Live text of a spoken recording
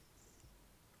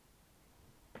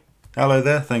Hello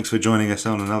there, thanks for joining us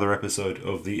on another episode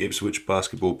of the Ipswich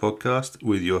Basketball Podcast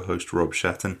with your host Rob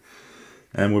Shatton.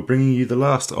 And we're bringing you the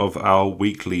last of our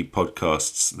weekly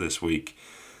podcasts this week.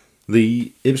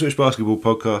 The Ipswich Basketball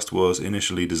Podcast was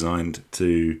initially designed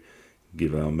to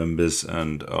give our members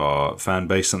and our fan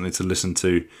base something to listen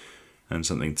to and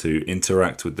something to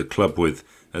interact with the club with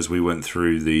as we went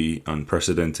through the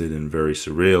unprecedented and very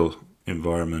surreal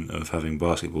environment of having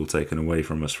basketball taken away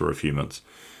from us for a few months.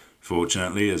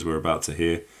 Fortunately, as we're about to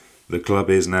hear, the club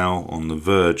is now on the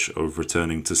verge of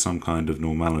returning to some kind of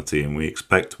normality, and we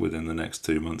expect within the next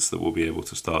 2 months that we'll be able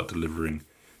to start delivering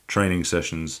training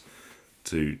sessions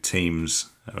to teams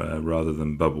rather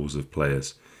than bubbles of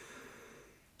players.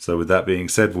 So with that being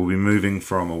said, we'll be moving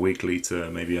from a weekly to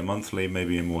maybe a monthly,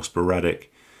 maybe a more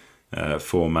sporadic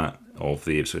format of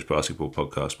the Ipswich Basketball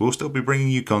Podcast. We'll still be bringing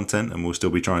you content and we'll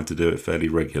still be trying to do it fairly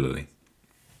regularly.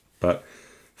 But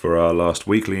for our last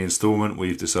weekly instalment,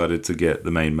 we've decided to get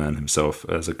the main man himself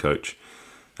as a coach.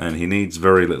 And he needs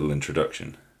very little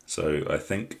introduction. So I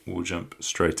think we'll jump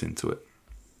straight into it.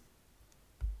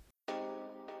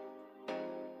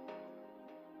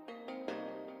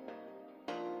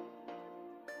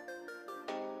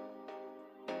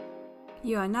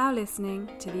 You are now listening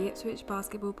to the Ipswich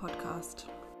Basketball Podcast.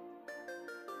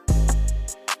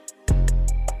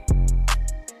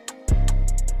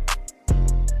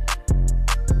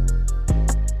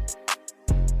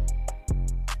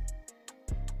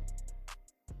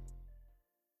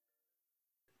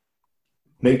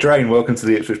 Nick Drane, welcome to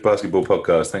the Ipswich Basketball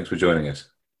Podcast. Thanks for joining us.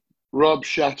 Rob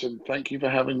Shatton, thank you for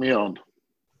having me on.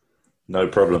 No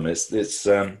problem. It's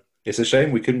a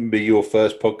shame we couldn't be your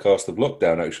first podcast of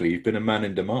lockdown. Actually, you've been a man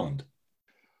in demand.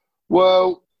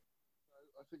 Well,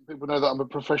 I think people know that I'm a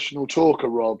professional talker,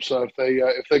 Rob. So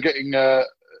if they're getting a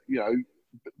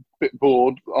bit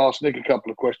bored, ask Nick a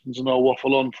couple of questions, and I'll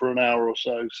waffle on for an hour or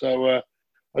so. So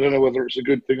I don't know whether it's a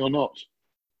good thing or not.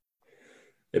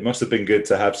 It must have been good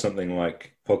to have something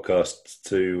like podcasts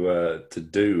to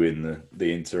do in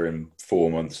the interim 4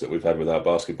 months that we've had without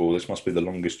basketball. This must be the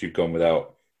longest you've gone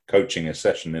without coaching a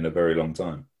session in a very long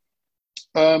time.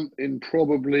 In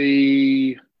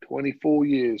probably 24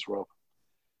 years, Rob.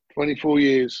 24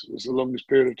 years is the longest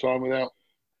period of time without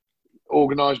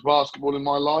organised basketball in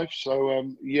my life. So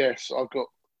yes, I've got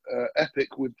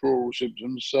epic withdrawal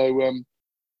symptoms. So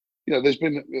there's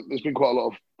been quite a lot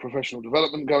of professional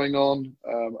development going on,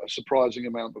 a surprising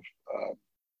amount of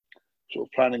sort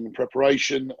of planning and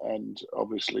preparation, and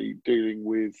obviously dealing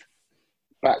with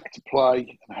back to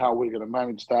play and how we're going to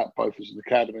manage that, both as an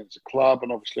academy and as a club.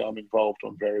 And obviously, I'm involved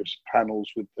on various panels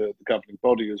with the governing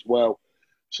body as well.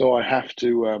 So I have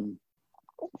to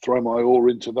throw my oar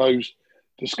into those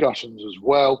discussions as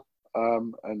well.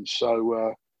 And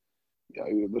so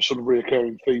the sort of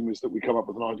reoccurring theme is that we come up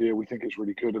with an idea we think is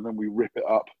really good, and then we rip it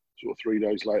up sort of 3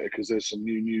 days later because there's some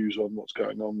new news on what's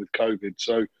going on with COVID.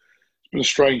 So it's been a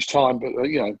strange time, but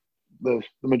the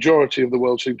majority of the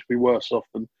world seems to be worse off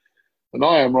than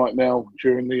I am right now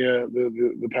during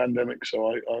the pandemic. So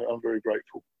I'm very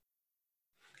grateful.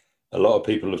 A lot of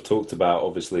people have talked about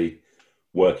obviously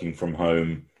working from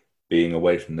home, being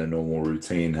away from their normal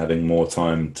routine, having more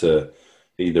time to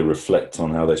either reflect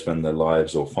on how they spend their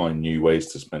lives or find new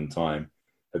ways to spend time.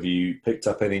 Have you picked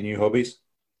up any new hobbies?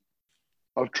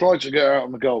 I've tried to get out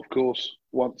on the golf course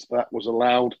once that was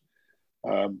allowed.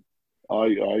 I've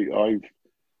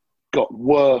got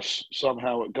worse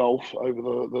somehow at golf over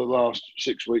the last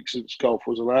 6 weeks since golf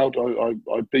was allowed.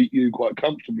 I beat you quite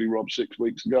comfortably, Rob, 6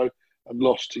 weeks ago, and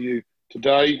lost to you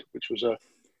today, which was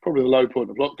probably the low point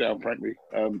of lockdown, frankly,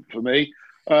 for me.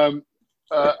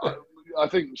 I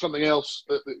think something else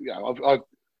that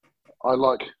I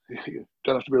like. You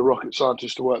don't have to be a rocket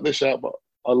scientist to work this out, but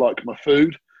I like my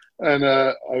food, and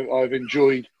I've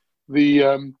enjoyed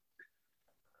the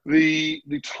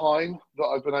time that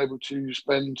I've been able to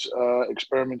spend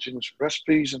experimenting with some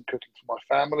recipes and cooking for my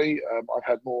family. I've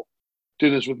had more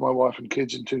dinners with my wife and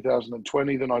kids in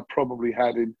 2020 than I probably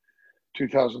had in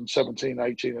 2017,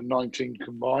 18 and 19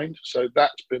 combined. So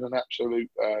that's been an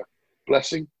absolute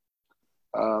blessing.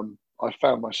 I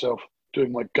found myself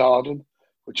doing my garden,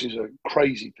 which is a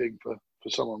crazy thing for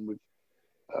someone with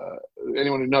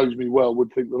anyone who knows me well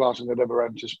would think the last thing I'd ever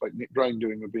anticipate Nick Drane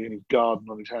doing would be in his garden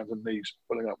on his hands and knees,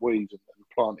 pulling up weeds and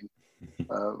planting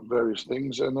various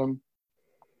things. And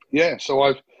so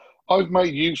I've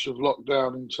made use of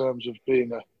lockdown in terms of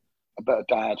being a better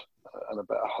dad and a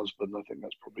better husband. I think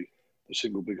that's probably the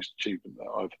single biggest achievement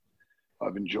that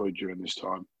I've enjoyed during this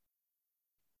time.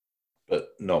 But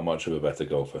not much of a better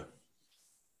golfer.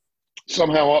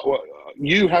 Somehow,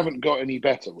 you haven't got any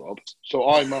better, Rob, so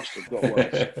I must have got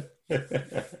worse.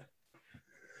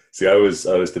 See, I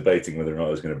was debating whether or not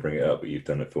I was going to bring it up, but you've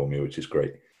done it for me, which is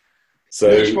great. Yeah,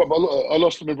 it's So fun. I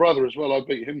lost to my brother as well. I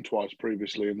beat him twice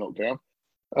previously in lockdown.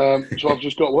 So I've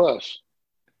just got worse.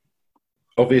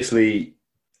 obviously,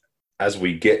 as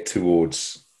we get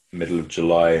towards middle of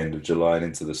July, end of July, and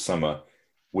into the summer,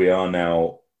 we are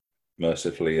now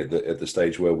mercifully at the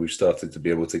stage where we've started to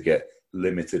be able to get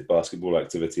limited basketball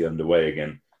activity underway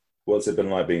again. What's it been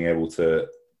like being able to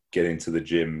get into the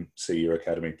gym, see your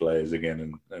academy players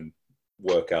again, and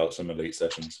work out some elite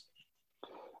sessions?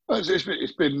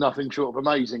 It's been nothing short of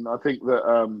amazing. I think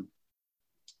that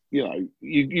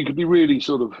you could be really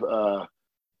sort of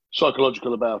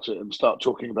psychological about it and start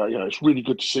talking about, it's really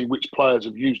good to see which players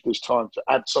have used this time to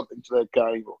add something to their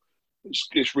game. Or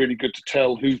it's really good to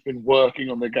tell who's been working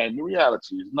on their game. The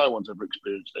reality is no one's ever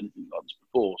experienced anything like this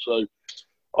before. So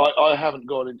I haven't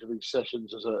gone into these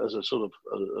sessions as a sort of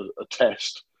a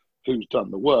test who's done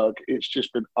the work. It's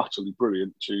just been utterly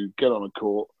brilliant to get on a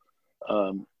court,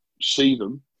 see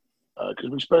them, because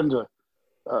we spend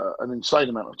an insane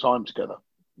amount of time together,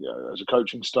 as a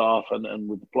coaching staff and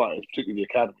with the players, particularly the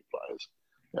academy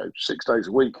players. 6 days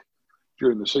a week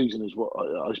during the season is what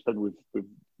I spend with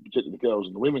particularly the girls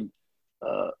and the women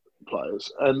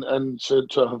players, and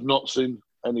to have not seen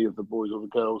any of the boys or the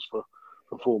girls for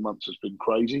 4 months has been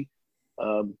crazy.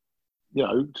 To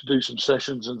do some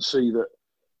sessions and see that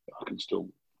I can still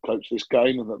coach this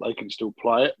game and that they can still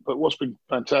play it. But what's been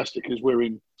fantastic is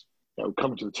we're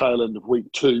coming to the tail end of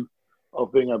week 2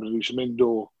 of being able to do some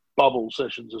indoor bubble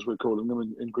sessions, as we're calling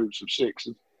them, in groups of 6.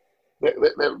 And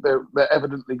they're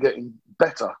evidently getting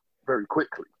better very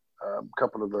quickly. A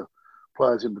couple of the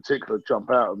players in particular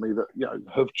jump out at me that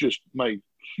have just made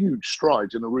huge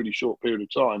strides in a really short period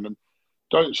of time and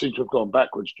don't seem to have gone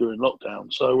backwards during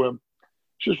lockdown. So it's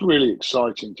just really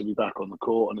exciting to be back on the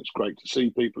court, and it's great to see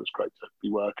people. It's great to be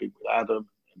working with Adam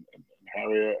and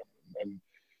Harriet and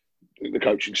the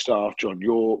coaching staff, John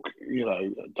York,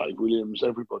 Dave Williams,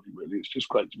 everybody really. It's just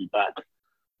great to be back.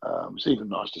 It's even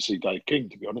nice to see Dave King,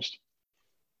 to be honest.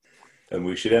 And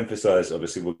we should emphasise,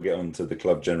 obviously we'll get on to the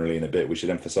club generally in a bit, we should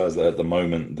emphasise that at the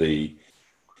moment the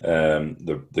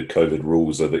COVID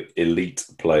rules are the elite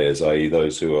players, i.e.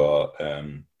 those who are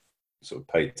sort of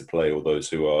paid to play or those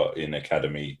who are in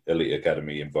elite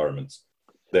academy environments.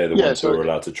 They're the ones who are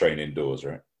allowed to train indoors,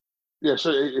 right? Yeah,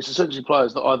 so it's essentially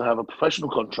players that either have a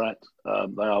professional contract,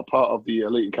 they are part of the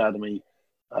elite academy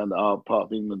and are part of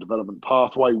the England development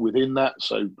pathway within that.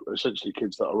 So essentially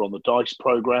kids that are on the DICE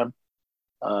programme,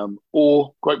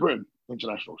 or Great Britain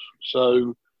internationals.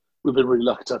 So we've been really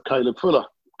lucky to have Caleb Fuller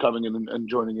coming in and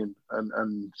joining in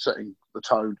and setting the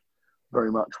tone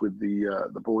very much with the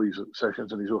boys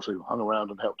sessions, and he's also hung around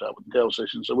and helped out with the girls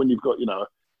sessions. So when you've got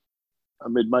a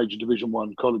mid-major Division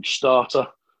 1 college starter,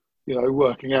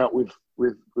 working out with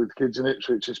kids in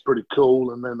Ipswich is pretty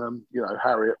cool. And then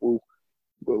Harriet will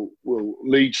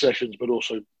lead sessions, but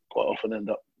also quite often end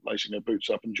up lacing their boots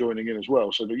up and joining in as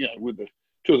well. So that, with the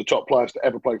two of the top players to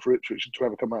ever play for Ipswich and to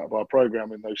ever come out of our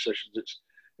programme in those sessions,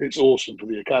 it's awesome for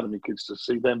the academy kids to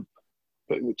see them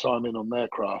putting the time in on their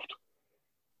craft.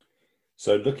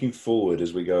 So looking forward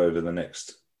as we go over the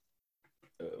next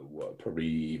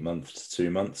probably month to 2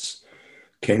 months,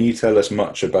 can you tell us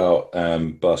much about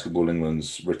Basketball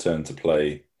England's return to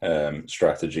play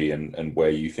strategy and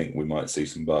where you think we might see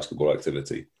some basketball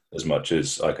activity, as much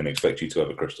as I can expect you to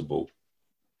have a crystal ball?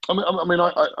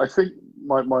 I think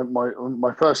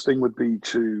my first thing would be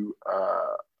to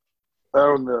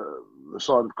err on the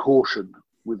side of caution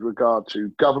with regard to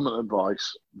government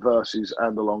advice versus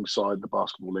and alongside the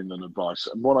Basketball England advice.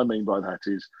 And what I mean by that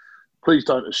is, please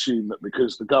don't assume that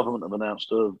because the government have announced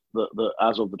that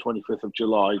as of the 25th of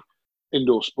July,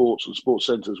 indoor sports and sports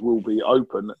centres will be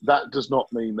open. That does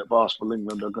not mean that Basketball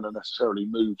England are going to necessarily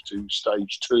move to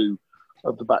stage 2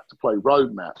 of the back to play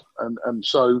roadmap. And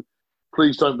so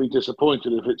please don't be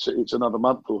disappointed if it's another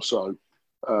month or so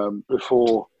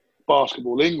before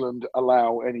Basketball England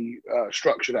allow any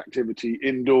structured activity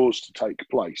indoors to take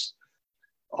place.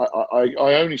 I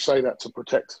only say that to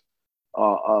protect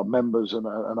our members and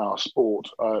our sport.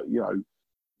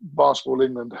 Basketball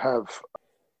England have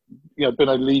been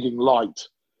a leading light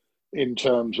in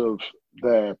terms of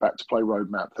their back to play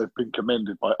roadmap. They've been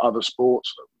commended by other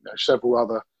sports. Several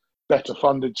other better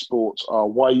funded sports are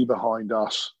way behind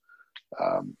us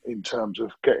in terms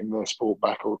of getting their sport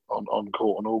back on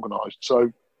court and organised.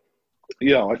 So,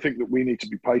 I think that we need to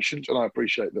be patient, and I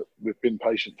appreciate that we've been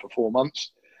patient for 4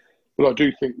 months. But I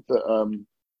do think that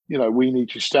we need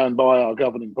to stand by our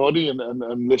governing body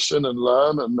and listen and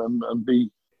learn and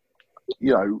be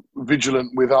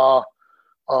vigilant with our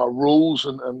rules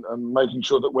and making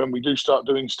sure that when we do start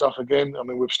doing stuff again,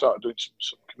 we've started doing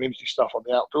some community stuff on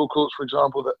the outdoor courts, for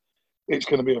example, that it's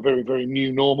going to be a very, very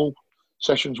new normal.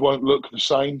 Sessions won't look the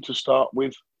same to start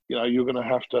with. You're going to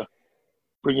have to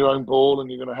bring your own ball, and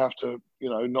you're going to have to,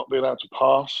 not be allowed to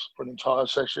pass for an entire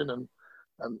session, and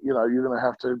you're going to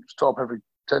have to stop every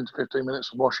 10 to 15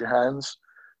 minutes and wash your hands,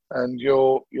 and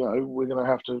we're going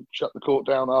to have to shut the court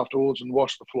down afterwards and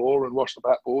wash the floor and wash the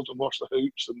backboards and wash the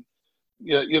hoops, and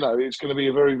it's going to be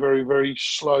a very, very, very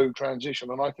slow transition.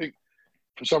 And I think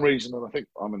for some reason,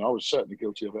 and I was certainly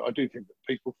guilty of it, I do think that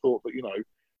people thought that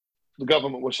the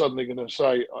government was suddenly going to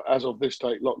say, as of this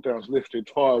date, lockdown's lifted,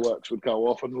 fireworks would go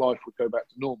off and life would go back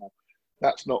to normal.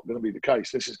 That's not going to be the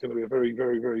case. This is going to be a very,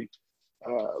 very, very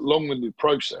long-winded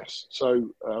process. So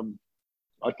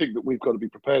I think that we've got to be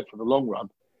prepared for the long run,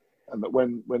 and that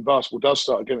when basketball does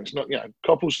start again, it's not,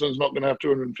 Copleston's not going to have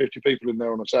 250 people in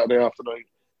there on a Saturday afternoon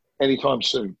anytime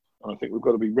soon. And I think we've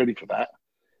got to be ready for that.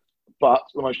 But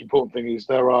the most important thing is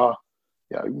there are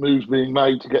moves being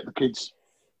made to get the kids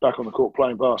back on the court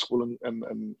playing basketball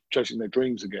and chasing their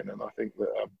dreams again. And I think that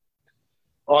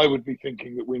I would be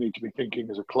thinking that we need to be thinking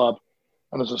as a club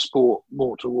and as a sport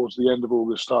more towards the end of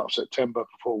August, start of September,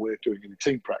 before we're doing any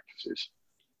team practices.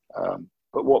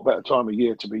 But what better time of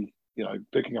year to be,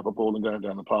 picking up a ball and going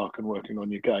down the park and working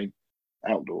on your game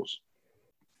outdoors.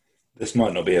 This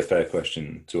might not be a fair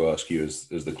question to ask you as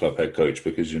the club head coach,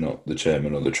 because you're not the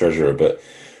chairman or the treasurer, but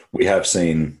we have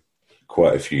seen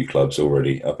quite a few clubs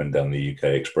already up and down the UK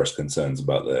express concerns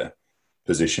about their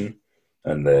position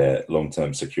and their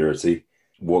long-term security.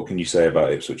 What can you say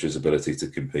about Ipswich's ability to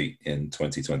compete in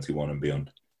 2021 and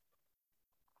beyond?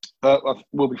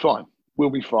 We'll be fine.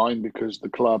 We'll be fine because the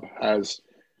club has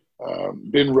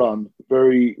been run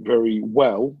very, very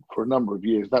well for a number of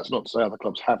years. That's not to say other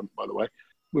clubs haven't, by the way.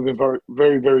 We've been very,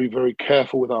 very, very, very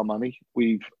careful with our money.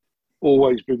 We've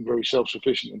always been very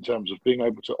self-sufficient in terms of being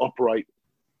able to operate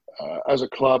as a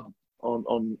club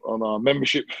on our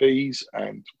membership fees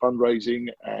and fundraising.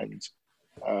 And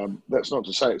that's not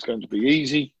to say it's going to be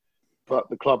easy, but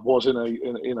the club was in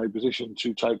a position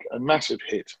to take a massive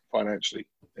hit financially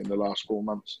in the last 4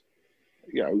 months.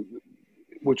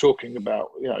 We're talking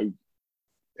about,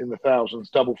 in the thousands,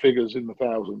 double figures in the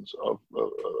thousands of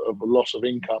a loss of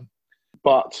income.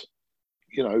 But,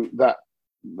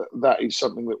 that is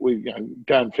something that we,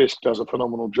 Dan Fisk does a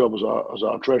phenomenal job as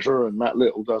our treasurer, and Matt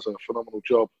Little does a phenomenal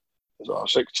job as our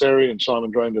secretary, and Simon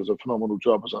Drane does a phenomenal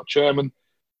job as our chairman,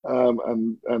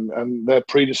 and their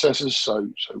predecessors.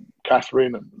 So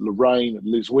Catherine and Lorraine and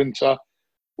Liz Winter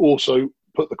also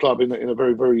put the club in a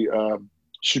very, very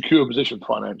secure position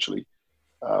financially.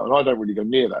 And I don't really go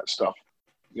near that stuff.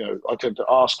 I tend to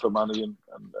ask for money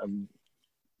and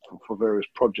for various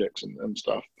projects and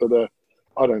stuff, but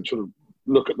I don't sort of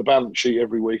look at the balance sheet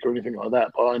every week or anything like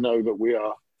that. But I know that we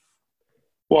are,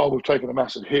 while we've taken a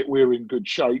massive hit, we're in good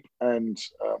shape, and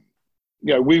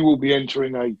we will be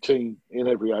entering a team in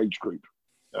every age group.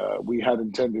 We had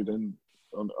intended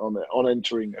on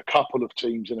entering a couple of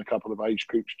teams in a couple of age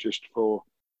groups just for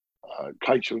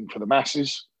catering for the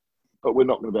masses, but we're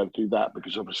not going to be able to do that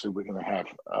because obviously we're going to have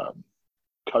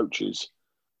coaches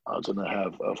are going to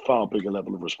have a far bigger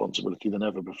level of responsibility than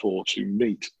ever before to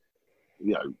meet,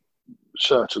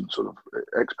 certain sort of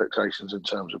expectations in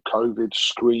terms of COVID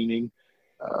screening,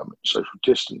 social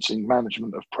distancing,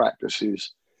 management of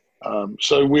practices.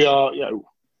 So we are,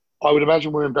 I would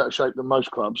imagine we're in better shape than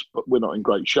most clubs, but we're not in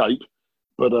great shape.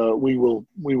 But we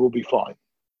will be fine.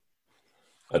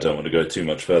 I don't want to go too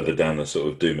much further down the sort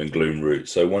of doom and gloom route.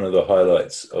 So one of the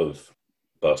highlights of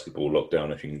basketball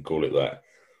lockdown, if you can call it that,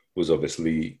 was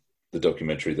obviously the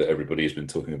documentary that everybody has been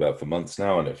talking about for months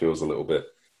now, and it feels a little bit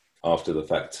after the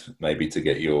fact maybe to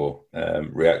get your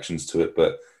reactions to it.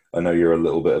 But I know you're a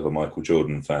little bit of a Michael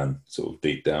Jordan fan, sort of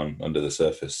deep down under the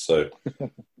surface. So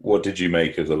what did you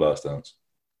make of The Last Dance?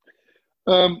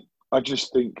 I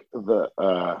just think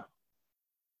that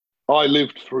I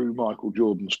lived through Michael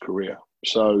Jordan's career.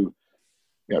 So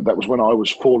that was when I was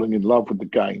falling in love with the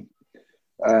game.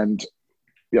 And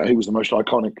he was the most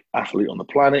iconic athlete on the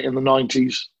planet in the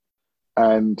 90s.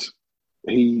 And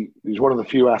he's one of the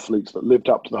few athletes that lived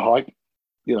up to the hype,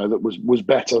 that was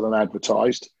better than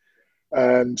advertised.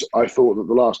 And I thought that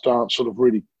The Last Dance sort of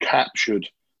really captured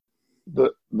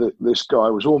that this guy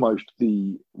was almost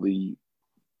the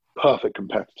perfect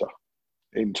competitor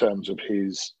in terms of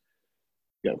his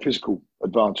physical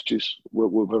advantages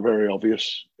were very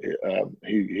obvious.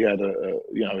 He had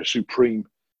a supreme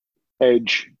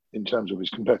edge in terms of his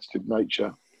competitive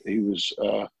nature. He was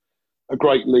a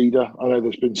great leader. I know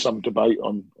there's been some debate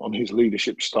on his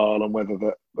leadership style and whether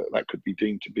that could be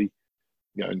deemed to be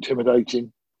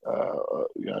intimidating,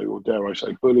 or dare I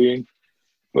say bullying.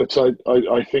 But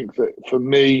I think that for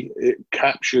me, it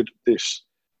captured this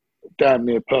damn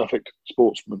near perfect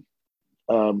sportsman.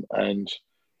 And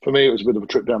for me, it was a bit of a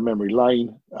trip down memory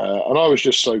lane. And I was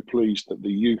just so pleased that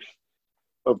the youth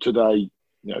of today,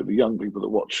 the young people that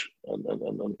watch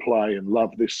and play and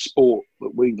love this sport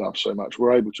that we love so much,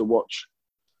 were able to watch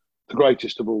the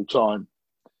greatest of all time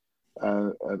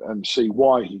and see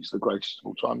why he's the greatest of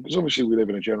all time. Because obviously we live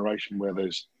in a generation where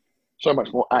there's so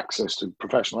much more access to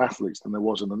professional athletes than there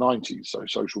was in the 90s. So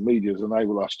social media has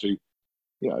enabled us to,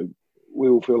 we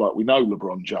all feel like we know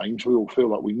LeBron James. We all feel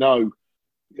like we know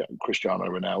Cristiano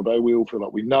Ronaldo. We all feel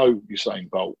like we know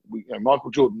Usain Bolt. Michael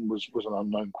Jordan was an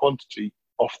unknown quantity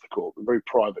off the court, a very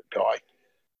private guy.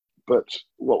 But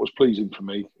what was pleasing for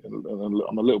me, and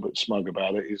I'm a little bit smug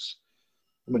about it, is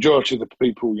the majority of the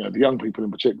people, the young people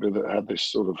in particular, that had this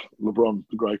sort of LeBron,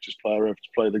 the greatest player ever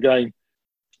to play the game,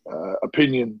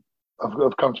 opinion,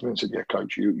 have come to me and said, "Yeah,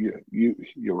 coach,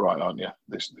 you're right, aren't you?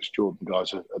 This Jordan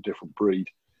guy's a different breed."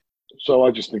 So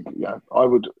I just think, I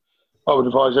would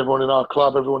advise everyone in our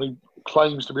club, everyone who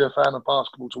claims to be a fan of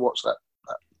basketball, to watch that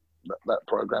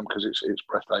program, because it's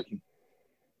breathtaking.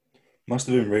 Must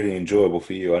have been really enjoyable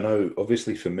for you. I know,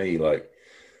 obviously, for me,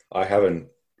 I haven't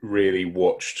really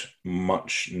watched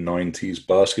much 90s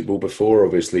basketball before.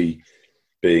 Obviously,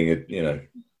 being a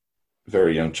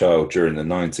very young child during the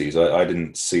 90s, I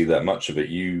didn't see that much of it.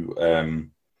 You it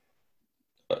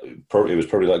was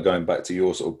probably like going back to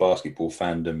your sort of basketball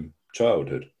fandom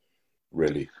childhood,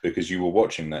 really, because you were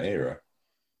watching that era.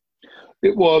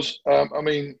 It was.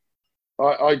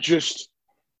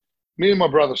 Me and my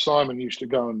brother Simon used to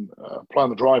go and play on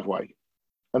the driveway,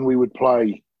 and we would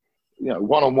play,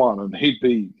 1-on-1, and he'd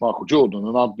be Michael Jordan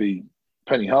and I'd be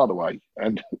Penny Hardaway,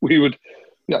 and we would,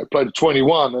 play to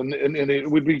 21,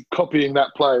 and we'd be copying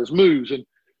that player's moves, and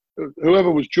whoever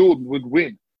was Jordan would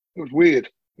win. It was weird.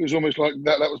 It was almost like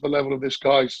that was the level of this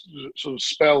guy's sort of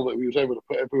spell that he was able to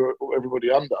put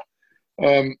everybody under.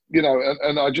 And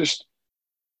I just,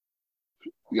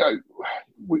 I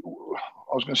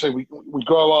was going to say we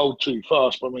grow old too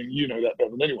fast, but I mean, you know that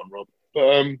better than anyone, Rob.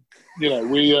 But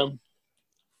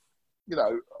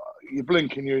you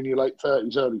blink and you're in your late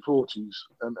 30s, early 40s,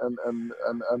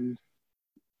 and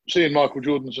seeing Michael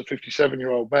Jordan as a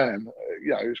 57-year-old man,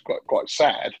 it was quite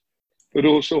sad. But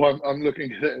also, I'm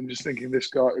looking at it and just thinking, this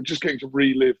guy just getting to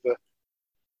relive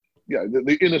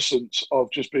the innocence of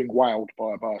just being wowed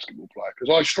by a basketball player.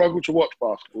 Because I struggle to watch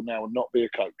basketball now and not be a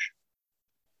coach.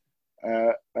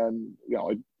 I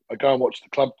go and watch the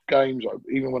club games.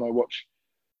 Even when I watch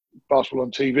basketball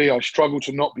on TV, I struggle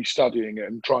to not be studying it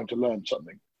and trying to learn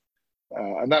something.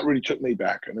 And that really took me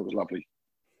back, and it was lovely.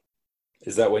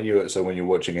 Is that when you're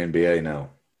watching NBA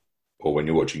now? Or when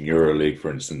you're watching EuroLeague, for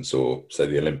instance, or say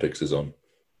the Olympics is on?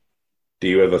 Do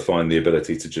you ever find the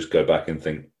ability to just go back and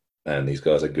think, man, these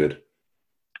guys are good?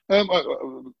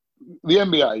 The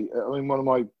NBA,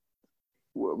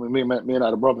 me and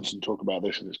Adam Robinson talk about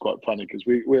this, and it's quite funny because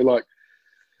we're like,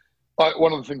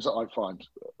 one of the things that I find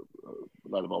a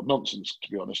load of old nonsense,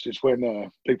 to be honest, is when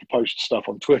people post stuff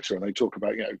on Twitter and they talk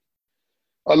about,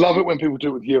 I love it when people do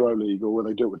it with EuroLeague or when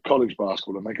they do it with college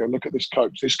basketball and they go, look at this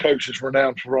coach. This coach is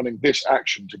renowned for running this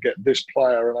action to get this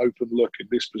player an open look in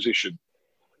this position.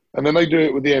 And then they do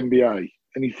it with the NBA.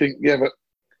 And you think, yeah, but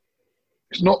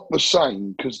it's not the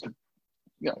same because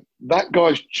that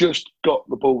guy's just got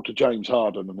the ball to James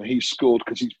Harden and he's scored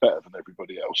because he's better than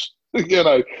everybody else.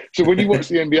 So when you watch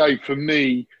the NBA, for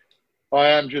me, I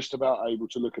am just about able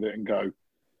to look at it and go,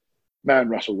 man,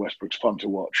 Russell Westbrook's fun to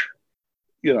watch.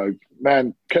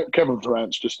 Man, Kevin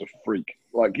Durant's just a freak.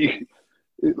 Like if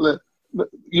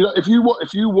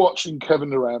you watching Kevin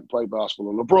Durant play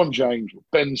basketball, or LeBron James, or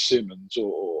Ben Simmons,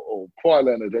 or Kawhi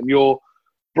Leonard, and you're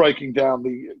breaking down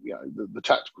the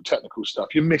tactical, technical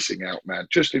stuff, you're missing out, man.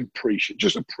 Just appreciate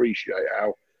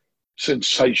how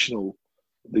sensational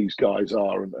these guys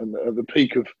are, and at the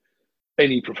peak of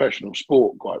any professional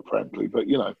sport, quite frankly. But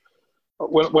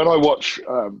when I watch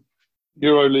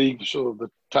EuroLeague, sort of the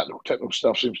technical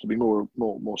stuff seems to be more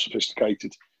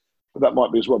sophisticated, but that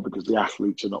might be as well because the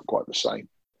athletes are not quite the same.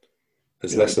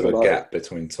 There's less of a gap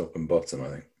between top and bottom, I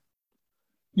think.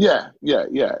 Yeah,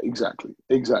 exactly.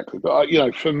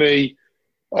 But for me,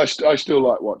 I still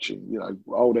like watching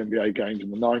old NBA games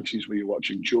in the 90s where you're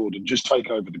watching Jordan just take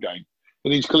over the game,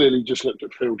 and he's clearly just looked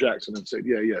at Phil Jackson and said,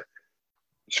 yeah,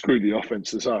 screw the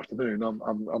offense this afternoon.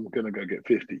 I'm going to go get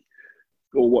 50.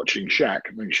 Or watching Shaq.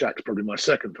 I mean, Shaq's probably my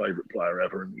second favourite player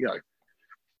ever, and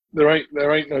there ain't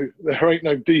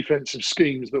no defensive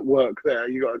schemes that work there.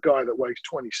 You got a guy that weighs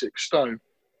 26 stone,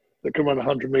 that can run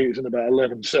 100 metres in about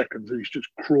 11 seconds. And he's just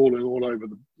crawling all over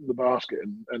the basket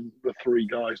and the three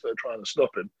guys that are trying to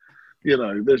stop him. You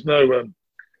know, there's no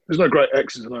great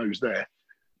X's and O's there.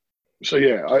 So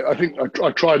yeah, I think I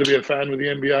try to be a fan with the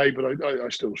NBA, but I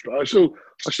still strive. I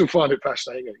still find it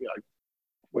fascinating. You know,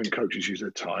 when coaches use their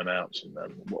timeouts and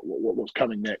what's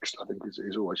coming next, I think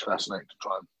is always fascinating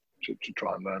to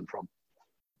try and learn from.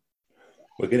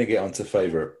 We're going to get onto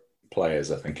favourite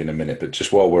players, I think, in a minute. But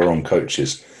just while we're on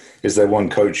coaches, is there one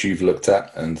coach you've looked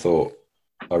at and thought,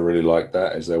 I really like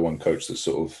that? Is there one coach that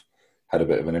sort of had a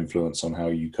bit of an influence on how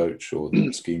you coach or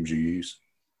the schemes you use?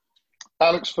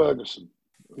 Alex Ferguson,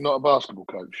 not a basketball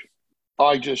coach.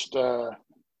 I just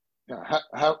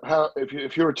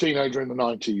if you're a teenager in the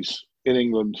 90s in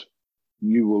England,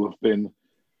 you'll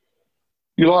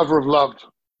either have loved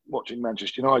watching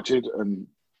Manchester United and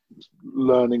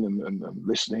learning and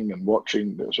listening and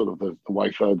watching the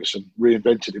way Ferguson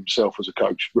reinvented himself as a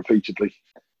coach repeatedly,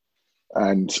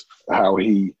 and how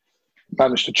he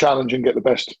managed to challenge and get the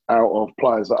best out of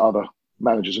players that other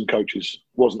managers and coaches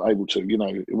wasn't able to. You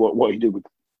know, what he did with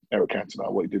Eric Cantona,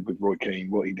 what he did with Roy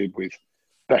Keane, what he did with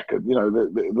Beckham. You know,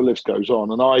 the list goes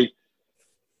on. And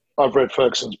I've read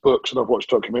Ferguson's books and I've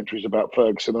watched documentaries about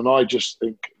Ferguson, and I just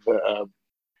think that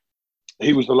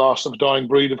he was the last of a dying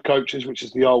breed of coaches, which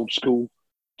is the old school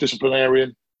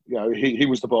disciplinarian. You know, he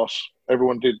was the boss.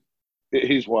 Everyone did it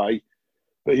his way,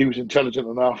 but he was intelligent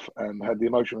enough and had the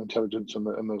emotional intelligence and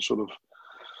the sort of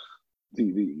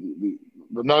the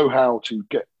know-how to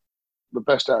get the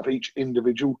best out of each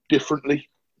individual differently.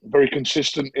 Very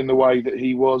consistent in the way that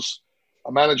he was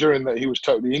a manager, in that he was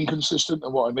totally inconsistent.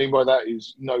 And what I mean by that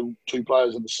is no two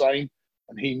players are the same,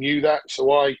 and he knew that.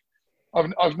 So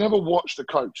I've never watched a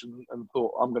coach and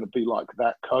thought I'm going to be like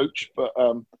that coach, but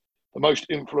the most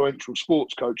influential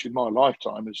sports coach in my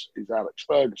lifetime is Alex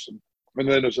Ferguson. And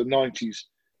then as a 90s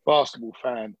basketball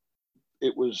fan,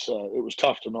 it was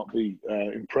tough to not be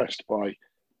impressed by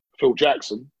Phil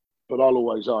Jackson. But I'll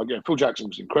always argue, Phil Jackson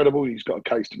was incredible. He's got a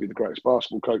case to be the greatest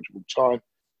basketball coach of all time.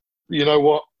 But you know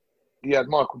what? He had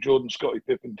Michael Jordan, Scottie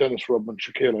Pippen, Dennis Rodman,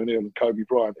 Shaquille O'Neal and Kobe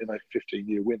Bryant in a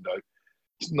 15-year window.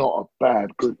 It's not a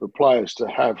bad group of players to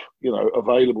have, you know,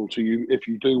 available to you if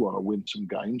you do want to win some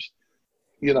games.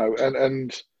 You know,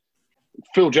 and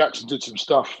Phil Jackson did some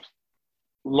stuff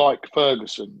like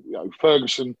Ferguson. You know,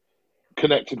 Ferguson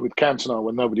connected with Cantona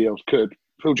when nobody else could.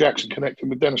 Phil Jackson connected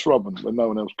with Dennis Rodman when no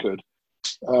one else could.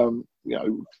 You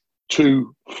know,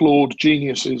 two flawed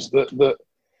geniuses that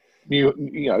you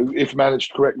know, if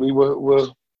managed correctly, were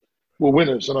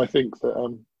winners. And I think that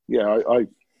I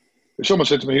if someone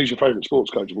said to me, "Who's your favourite sports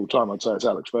coach of all time?" I'd say it's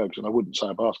Alex Ferguson. I wouldn't say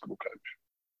a basketball coach.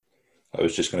 I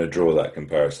was just going to draw that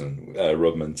comparison,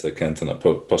 Rodman to Cantona,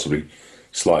 possibly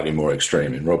slightly more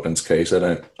extreme in Rodman's case. I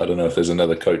don't know if there's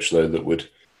another coach though that would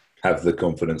have the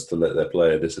confidence to let their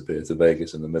player disappear to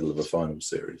Vegas in the middle of a finals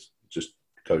series. Just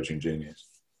coaching genius.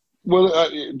 Well,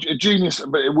 genius,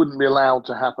 but it wouldn't be allowed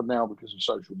to happen now because of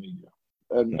social media.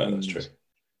 No, that's true.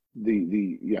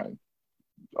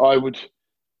 I would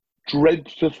dread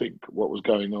to think what was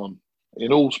going on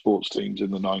in all sports teams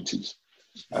in the 90s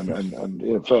and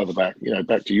you know, further back, you know,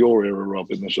 back to your era,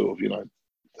 Rob, in the sort of, you know,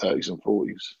 30s and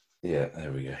 40s. Yeah,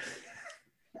 there we go.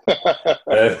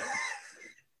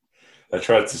 I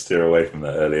tried to steer away from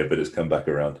that earlier, but it's come back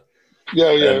around.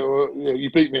 Yeah. You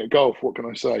beat me at golf. What can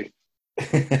I say?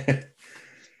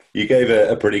 You gave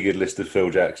a pretty good list of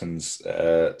Phil Jackson's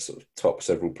sort of top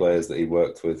several players that he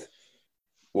worked with.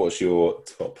 What's your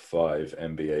top 5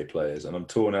 NBA players? And I'm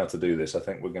torn out to do this. I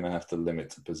think we're going to have to limit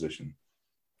to position.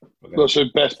 So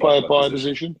best player by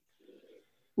position?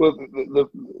 Well, the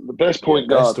best point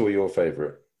guard. Best or your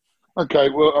favourite? Okay,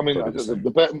 well, I mean,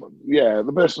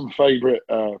 the best and favourite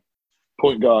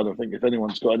point guard, I think if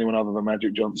anyone's got anyone other than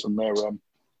Magic Johnson, they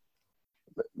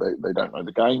don't know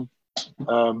the game.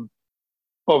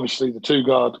 Obviously, the two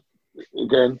guard,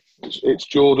 again, it's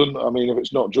Jordan. I mean, if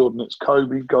it's not Jordan, it's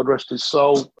Kobe, God rest his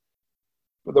soul.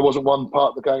 But there wasn't one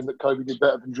part of the game that Kobe did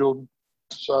better than Jordan.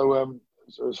 So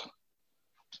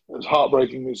as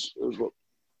heartbreaking as what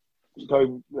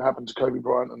happened to Kobe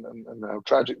Bryant and how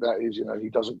tragic that is, you know, he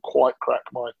doesn't quite crack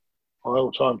my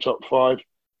all-time top 5.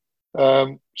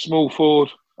 Small forward,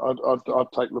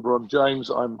 I'd take LeBron James.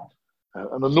 I'm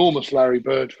an enormous Larry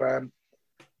Bird fan.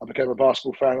 I became a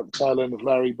basketball fan at the tail end of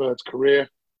Larry Bird's career.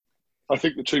 I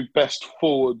think the two best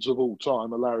forwards of all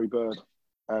time are Larry Bird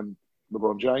and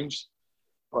LeBron James.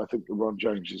 I think LeBron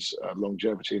James's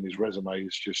longevity in his resume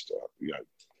is just,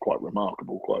 quite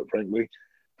remarkable, quite frankly.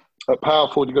 At power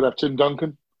forward, you've got to have Tim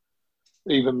Duncan,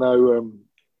 even though,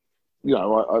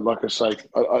 like I say, if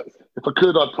I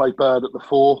could, I'd play Bird at the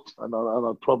 4, and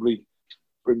I'd probably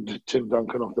bring Tim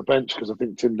Duncan off the bench because I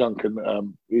think Tim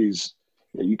Duncan is.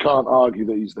 You can't argue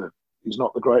that he's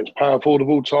not the greatest power forward of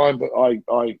all time, but I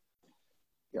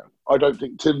don't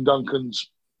think Tim Duncan's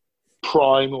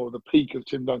prime or the peak of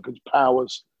Tim Duncan's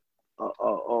powers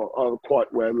are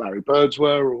quite where Larry Bird's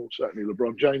were, or certainly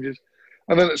LeBron James's.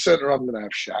 And then at centre, I'm going to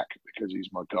have Shaq because he's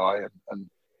my guy. And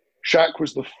Shaq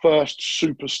was the first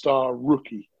superstar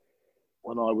rookie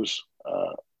when I was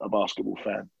a basketball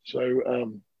fan. So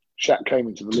Shaq came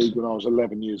into the league when I was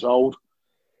 11 years old,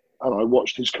 and I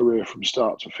watched his career from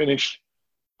start to finish.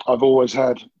 I've always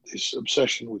had this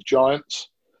obsession with giants.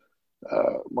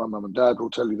 My mum and dad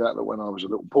will tell you that when I was a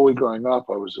little boy growing up,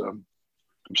 I was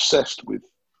obsessed with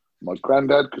my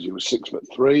granddad because he was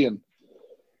 6'3", and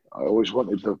I always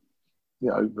wanted the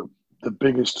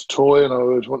biggest toy, and I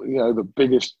always wanted the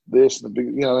biggest this and the big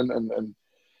and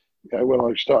when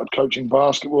I started coaching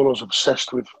basketball, I was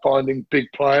obsessed with finding big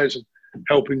players and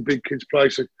helping big kids play.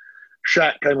 So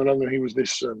Shaq came along, and he was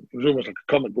this. He was almost like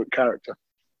a comic book character,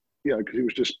 because he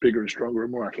was just bigger and stronger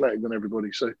and more athletic than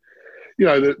everybody. So,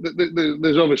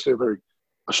 there's obviously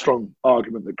a strong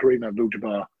argument that Kareem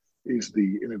Abdul-Jabbar is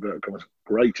the, in inverted commas,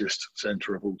 greatest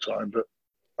centre of all time. But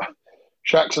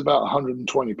Shaq's about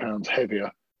 120 pounds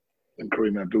heavier than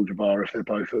Kareem Abdul-Jabbar if they're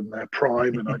both in their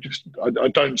prime, and I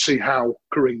don't see how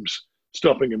Kareem's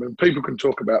stopping him. And people can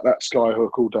talk about that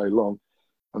skyhook all day long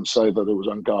and say that it was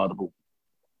unguardable.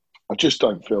 I just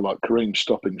don't feel like Kareem's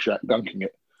stopping Shaq dunking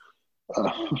it. And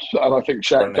I think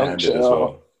Shaq dunks it as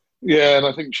well. Yeah, and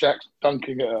I think Shaq's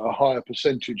dunking it at a higher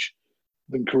percentage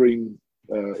than Kareem's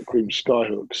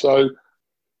skyhook. So,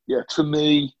 to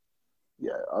me,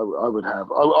 I would have.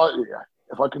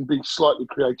 If I can be slightly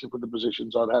creative with the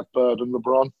positions, I'd have Bird and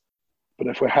LeBron. But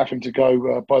if we're having to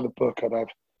go by the book, I'd have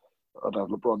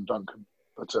LeBron, Duncan.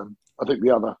 But I think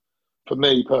for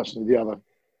me personally, the other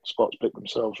spots pick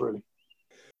themselves really.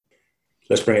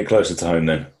 Let's bring it closer to home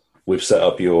then. We've set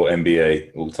up your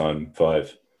NBA all-time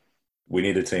 5. We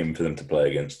need a team for them to play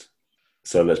against.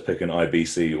 So let's pick an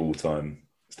IBC all-time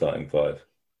starting 5.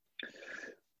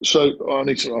 So I'm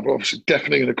obviously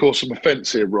definitely going to cause some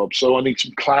offence here, Rob. So I need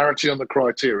some clarity on the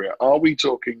criteria. Are we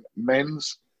talking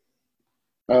men's?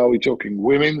 Are we talking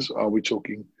women's? Are we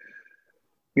talking,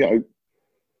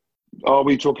 are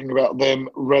we talking about them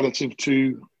relative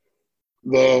to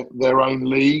their own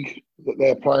league that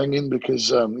they're playing in? Because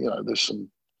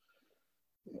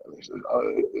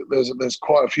there's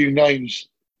quite a few names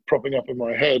propping up in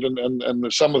my head,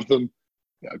 and some of them,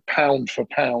 pound for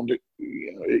pound,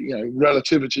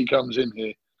 relativity comes in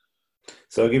here.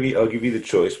 So I'll give you the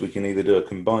choice. We can either do a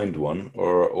combined one,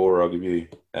 or I'll give you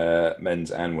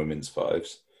men's and women's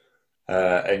 5s.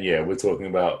 We're talking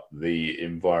about the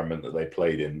environment that they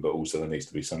played in, but also there needs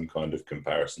to be some kind of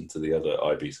comparison to the other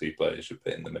IBC players you're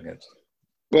pitting them against.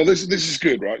 Well, this is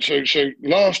good, right? So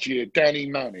last year, Danny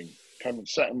Manning came and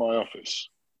sat in my office,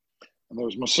 and there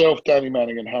was myself, Danny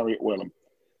Manning, and Harriet Wellham,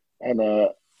 and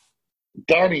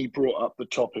Danny brought up the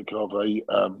topic of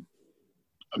an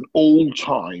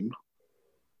all-time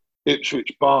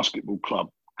Ipswich Basketball Club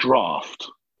draft.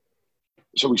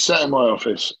 So we sat in my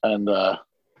office and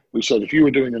we said, if you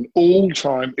were doing an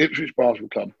all-time Ipswich Basketball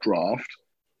Club draft,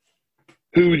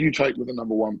 who would you take with the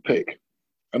number 1 pick?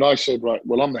 And I said, right,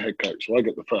 well, I'm the head coach, so I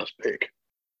get the first pick.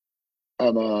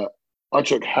 And I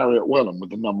took Harriet Wellham with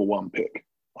the number 1 pick.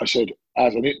 I said,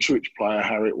 as an Ipswich player,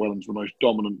 Harriet Wellham's the most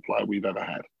dominant player we've ever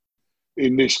had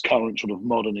in this current sort of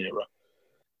modern era.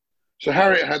 So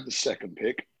Harriet had the second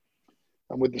pick.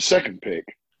 And with the second pick,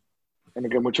 and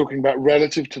again, we're talking about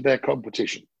relative to their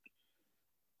competition,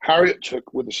 Harriet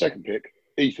took, with the second pick,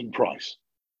 Ethan Price.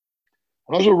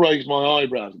 And I sort of raised my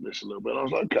eyebrows at this a little bit. I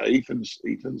was like, okay,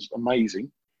 Ethan's amazing.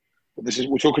 But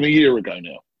we're talking a year ago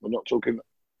now. We're not talking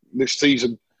this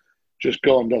season just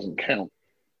gone doesn't count.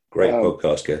 Great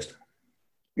podcast guest.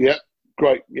 Yeah,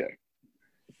 great. Yeah.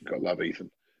 Gotta love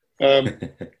Ethan.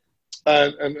 And I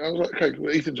was like, okay,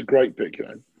 well, Ethan's a great pick,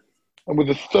 And with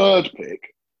the third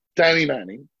pick, Danny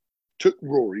Manning took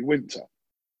Rory Winter.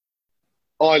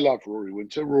 I love Rory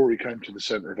Winter. Rory came to the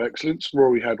centre of excellence.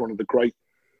 Rory had one of the great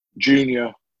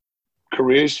junior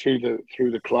careers through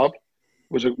the club.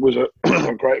 Was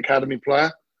a great academy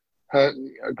player, a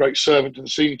great servant to the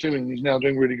senior team, and he's now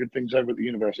doing really good things over at the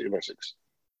University of Essex.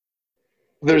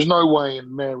 There's no way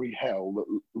in Mary hell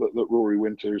that Rory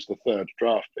Winter is the third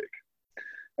draft pick.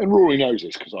 And Rory knows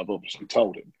this because I've obviously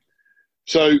told him.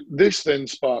 So this then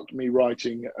sparked me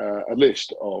writing a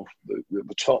list of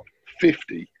the top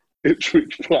 50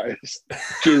 Ipswich players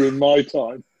during my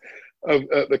time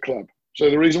at the club. So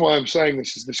the reason why I'm saying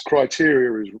this is this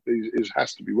criteria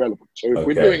has to be relevant. So if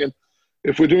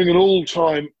we're doing an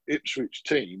all-time Ipswich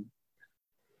team,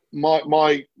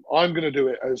 I'm going to do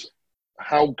it as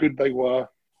how good they were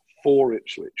for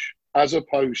Ipswich, as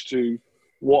opposed to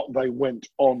what they went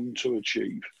on to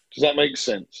achieve. Does that make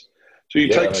sense? So you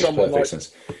Yeah, that take makes someone perfect like,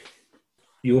 sense.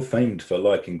 You're famed for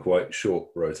liking quite short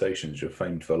rotations. You're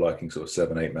famed for liking sort of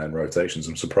 7-8 man rotations.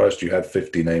 I'm surprised you had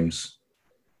 50 names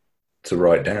to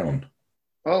write down.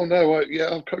 oh no,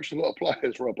 I've coached a lot of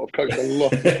players, Rob. I've coached a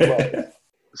lot of players.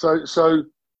 So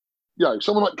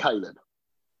someone like Caleb,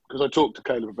 because I talked to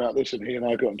Caleb about this, and he and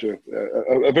I got into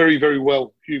a very, very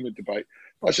well-humoured debate.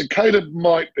 I said Caleb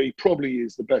probably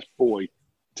is the best boy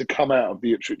to come out of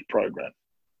the Ipswich programme.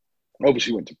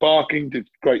 Obviously went to Barking, did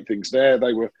great things there.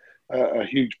 They were a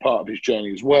huge part of his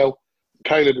journey as well.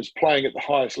 Caleb is playing at the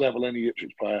highest level any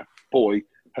Ipswich boy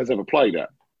has ever played at.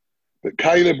 But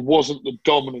Caleb wasn't the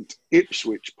dominant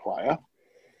Ipswich player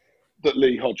that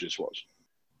Lee Hodges was.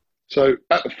 So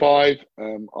at the 5, I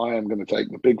am going to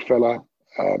take the big fella.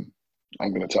 I'm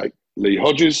going to take Lee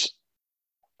Hodges.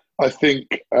 I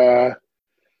think as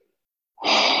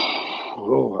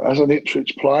an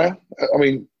Ipswich player, I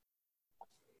mean,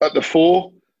 at the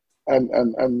 4, and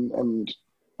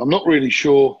I'm not really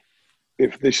sure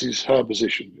if this is her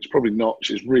position. It's probably not.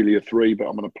 She's really a 3, but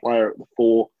I'm going to play her at the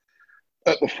 4.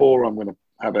 At the 4, I'm going to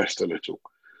have Esther Little.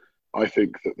 I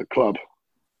think that the club,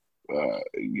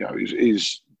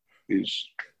 is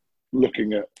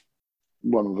looking at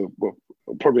one of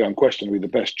probably unquestionably the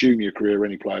best junior career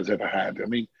any player's ever had. I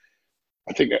mean,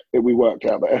 I think we worked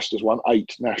out that Esther's won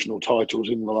 8 national titles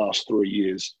in the last 3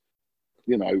 years.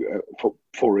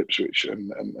 For Ipswich,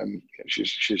 and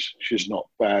she's not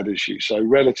bad, is she? So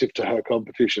relative to her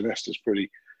competition, Esther's pretty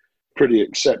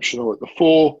exceptional. At the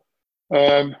 4,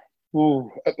 at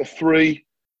the 3,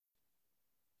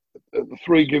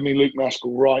 give me Luke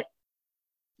Maskell right.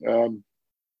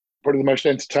 Probably the most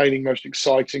entertaining, most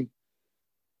exciting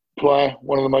player,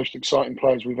 one of the most exciting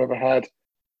players we've ever had.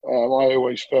 I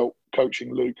always felt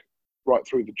coaching Luke right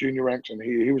through the junior ranks, and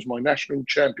he was my national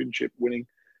championship winning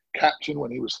captain when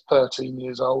he was 13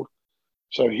 years old.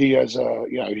 So he has a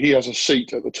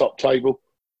seat at the top table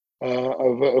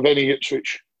of any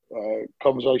Ipswich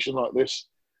conversation like this.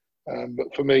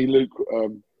 But for me, Luke,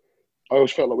 I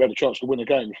always felt like we had a chance to win a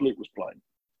game if Luke was playing.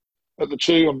 At the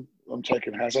 2, I'm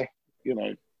taking Hazza.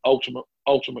 Ultimate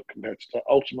competitor,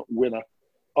 ultimate winner,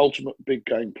 ultimate big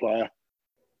game player.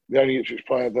 The only Ipswich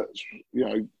player that's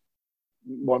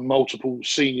won multiple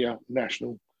senior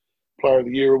national Player of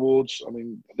the Year awards. I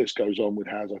mean, this goes on with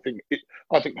Haz. I think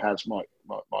Haz might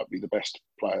be the best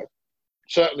player.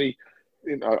 Certainly,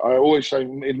 I always say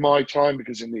in my time,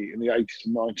 because in the 80s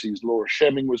and 90s, Laura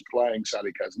Shemming was playing,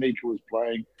 Sally Kaznika was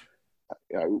playing,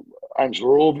 Angela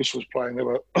Orvis was playing. There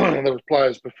were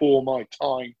players before my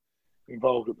time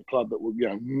involved at the club that were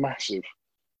massive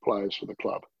players for the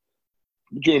club.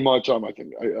 During my time, I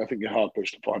think you're hard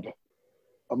pushed to find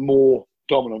a more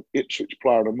dominant Ipswich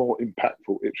player and a more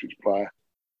impactful Ipswich player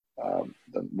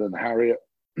than Harriet.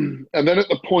 And then at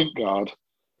the point guard,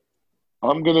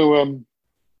 I'm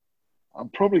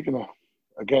probably gonna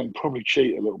again probably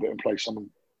cheat a little bit and play someone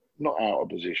not out of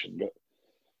position, but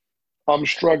I'm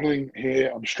struggling here.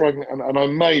 I'm struggling, and I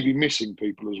may be missing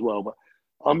people as well. But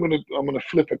I'm gonna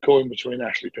flip a coin between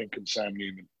Ashley Pink and Sam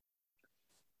Newman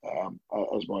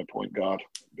as my point guard,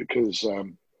 because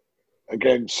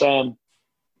again, Sam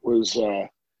was an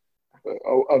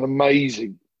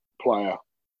amazing player,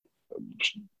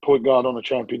 point guard on a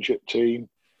championship team,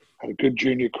 had a good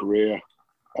junior career,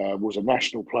 was a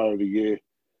national player of the year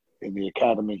in the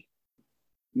academy.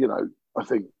 I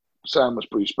think Sam was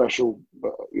pretty special,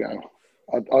 but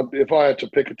if I had to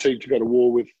pick a team to go to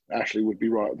war with, Ashley would be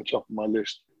right at the top of my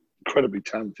list. Incredibly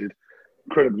talented,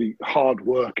 incredibly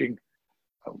hard-working,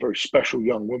 a very special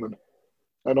young woman.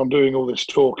 And I'm doing all this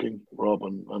talking, Rob,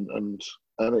 and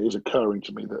it is occurring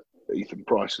to me that Ethan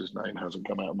Price's name hasn't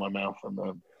come out of my mouth, and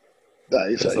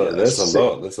that is there's a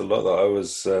lot. There's a lot that I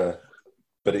was,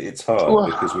 but it's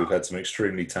hard because we've had some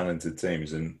extremely talented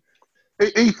teams, and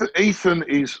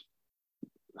Ethan's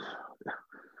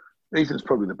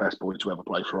probably the best boy to ever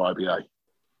play for IBA.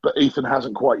 But Ethan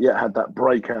hasn't quite yet had that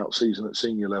breakout season at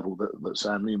senior level that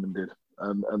Sam Newman did,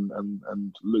 and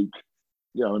Luke,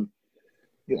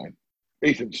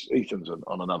 Ethan's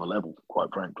on another level,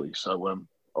 quite frankly. So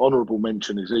honourable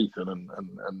mention is Ethan, and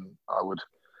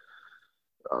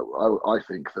I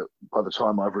think that by the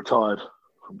time I've retired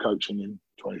from coaching in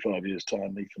 25 years'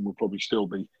 time, Ethan will probably still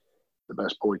be the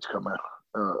best boy to come out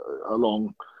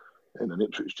along in an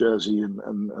Ipswich jersey,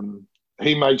 and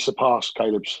he may surpass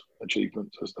Caleb's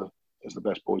achievements as the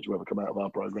best boy to ever come out of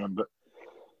our programme. But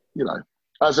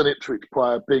as an Ipswich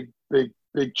player, big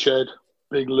Ched,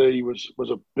 Big Lee was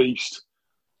a beast.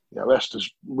 Esther's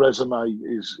resume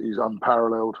is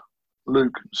unparalleled.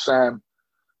 Luke, Sam,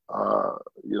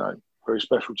 very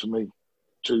special to me.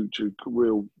 Two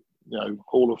real,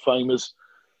 Hall of Famers.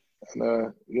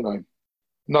 And,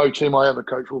 no team I ever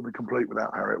coached will be complete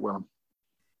without Harriet Welham.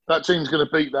 That team's going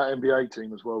to beat that NBA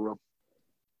team as well, Rob.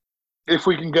 If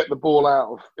we can get the ball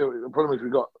out of... The problem is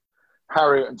we've got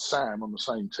Harriet and Sam on the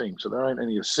same team, so there ain't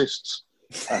any assists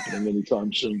happening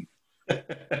anytime soon.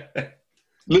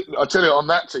 I tell you, on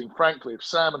that team, frankly, if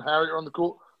Sam and Harriet are on the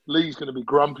court, Lee's going to be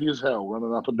grumpy as hell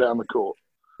running up and down the court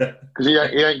because he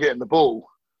ain't getting the ball.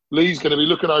 Lee's going to be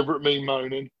looking over at me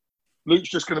moaning. Luke's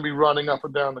just going to be running up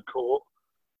and down the court.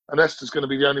 And Esther's going to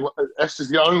be the only one. Esther's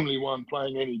the only one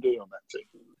playing any D on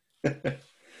that team.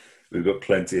 We've got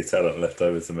plenty of talent left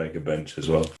over to make a bench as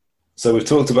well. So we've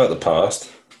talked about the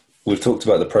past. We've talked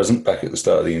about the present back at the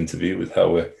start of the interview with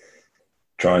how we're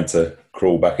trying to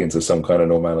crawl back into some kind of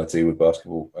normality with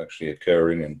basketball actually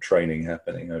occurring and training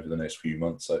happening over the next few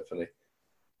months, hopefully.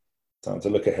 Time to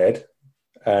look ahead.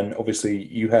 And obviously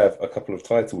you have a couple of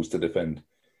titles to defend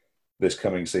this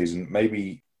coming season.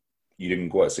 Maybe you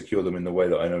didn't quite secure them in the way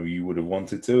that I know you would have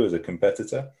wanted to as a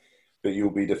competitor, but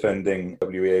you'll be defending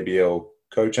WABL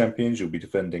co-champions, you'll be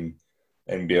defending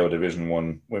NBL Division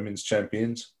 1 women's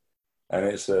champions, and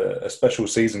it's a special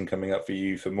season coming up for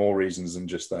you for more reasons than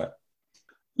just that.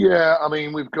 Yeah, I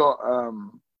mean, we've got a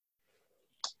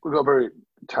very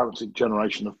talented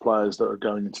generation of players that are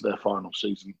going into their final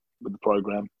season with the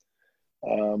programme.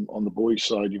 On the boys'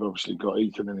 side, you've obviously got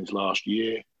Ethan in his last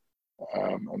year.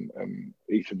 And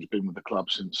Ethan's been with the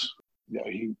club since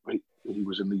he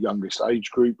was in the youngest age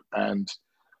group, and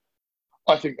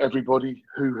I think everybody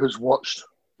who has watched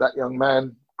that young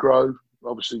man grow,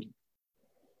 obviously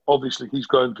he's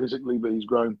grown physically, but he's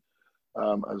grown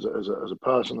as a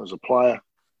person, as a player,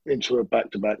 into a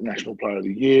back-to-back National Player of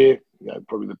the Year.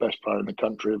 Probably the best player in the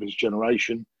country of his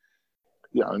generation.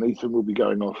 And Ethan will be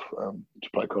going off to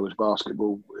play college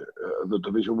basketball at the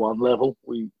Division 1 level.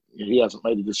 He hasn't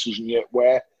made a decision yet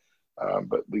where,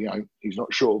 but he's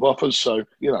not short of offers. So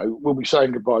we'll be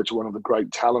saying goodbye to one of the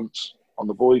great talents on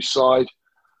the boys' side,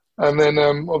 and then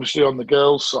obviously on the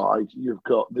girls' side, you've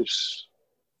got this.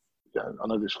 I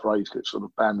know this phrase gets sort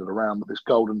of banded around, but this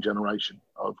golden generation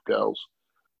of girls,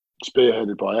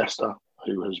 spearheaded by Esther,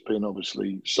 who has been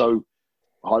obviously so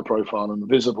high profile and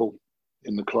visible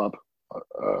in the club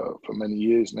for many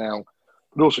years now,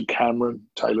 but also Cameron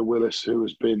Taylor-Willis, who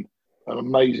has been an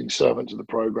amazing servant to the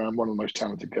programme, one of the most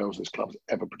talented girls this club has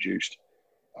ever produced.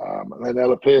 And then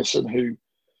Ella Pearson, who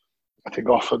I think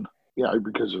often,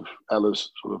 because of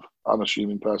Ella's sort of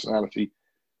unassuming personality,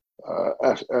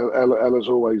 Ella's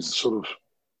always sort of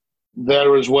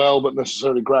there as well, but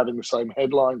necessarily grabbing the same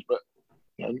headlines. But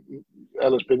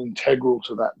Ella's been integral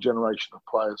to that generation of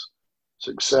players'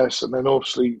 success. And then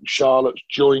obviously Charlotte's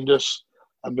joined us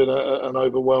and been an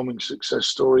overwhelming success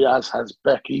story, as has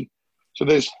Becky. So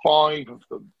there's 5 of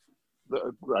them that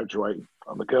are graduating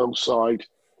on the girls' side.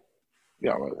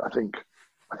 I think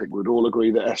we'd all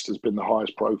agree that Esther's been the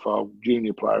highest profile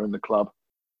junior player in the club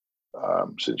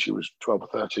since she was 12 or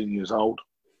 13 years old.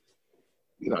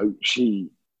 She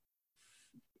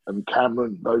and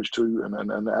Cameron, those two,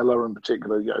 and Ella in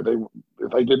particular,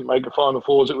 if they didn't make a Final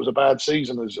Fours, it was a bad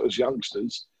season as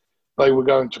youngsters. They were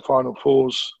going to Final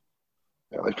Fours.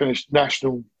 They finished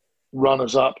national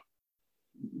runners-up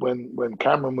when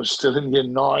Cameron was still in year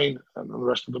 9 and the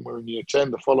rest of them were in year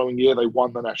 10. The following year, they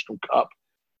won the National Cup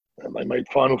and they made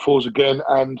Final Fours again,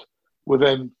 and were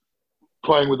then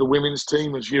playing with the women's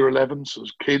team as year 11s,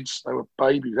 as kids. They were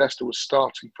babies. Esther was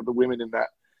starting for the women in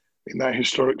that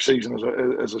historic season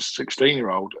as a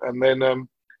 16-year-old. And then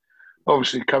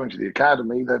obviously coming to the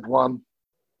academy, they've won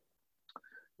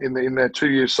in their 2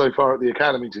 years so far at the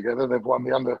academy together. They've won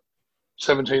the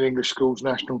under-17 English schools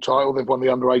national title. They've won the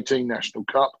under-18 National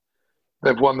Cup.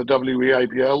 They've won the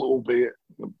WEABL, albeit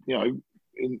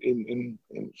in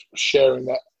sharing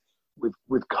that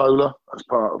with Cola as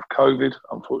part of COVID.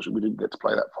 Unfortunately, we didn't get to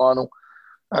play that final.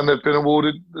 And they've been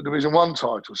awarded the Division 1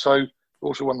 title. So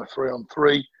also won the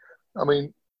 3-on-3. I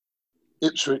mean,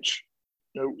 Ipswich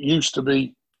used to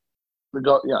be the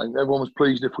guy. Everyone was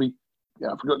pleased if we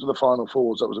got to the Final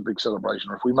Fours. That was a big celebration.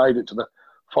 Or if we made it to the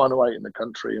Final 8 in the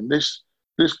country. And this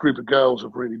group of girls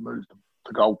have really moved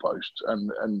the goalposts.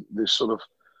 And this sort of,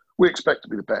 we expect to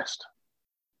be the best.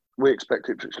 We expect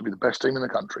Ipswich to be the best team in the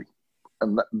country.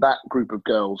 And that group of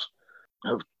girls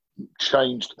have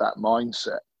changed that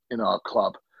mindset in our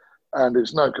club. And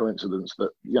it's no coincidence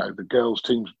that, the girls'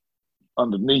 teams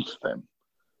underneath them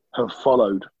have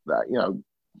followed that.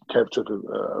 Kev took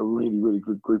a really, really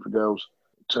good group of girls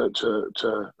to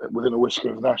within a whisker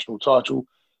of the national title.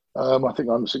 I think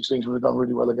under 16s would have done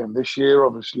really well again this year.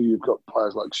 Obviously, you've got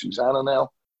players like Susanna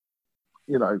now,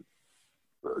 you know,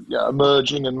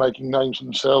 emerging and making names for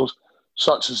themselves,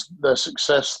 such as their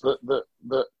success that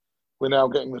we're now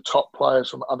getting the top players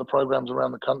from other programs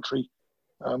around the country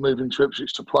moving to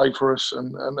Ipswich to play for us.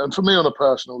 And for me, on a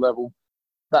personal level,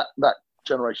 that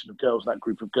generation of girls, that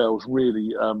group of girls,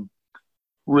 really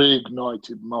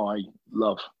reignited my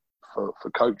love for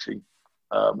coaching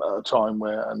at a time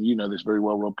where, and you know this very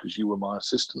well, Rob, because you were my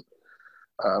assistant,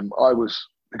 I was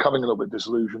becoming a little bit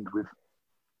disillusioned with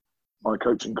my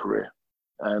coaching career,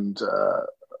 and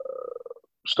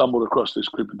stumbled across this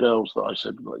group of girls that I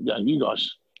said, yeah, you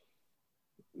guys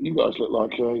look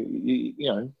like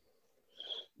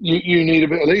you need a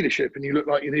bit of leadership, and you look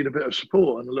like you need a bit of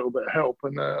support and a little bit of help,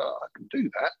 and I can do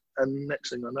that. And next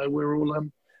thing I know, we're all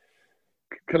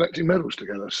collecting medals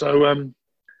together. So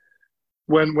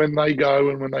when they go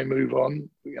and when they move on,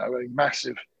 a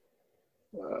massive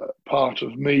part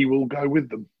of me will go with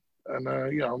them, and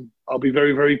I'll be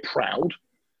very, very proud,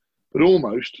 but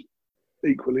almost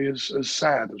equally as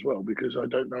sad as well, because I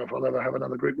don't know if I'll ever have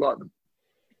another group like them.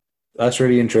 That's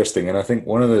really interesting. And I think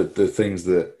one of the things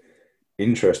that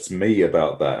interests me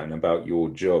about that and about your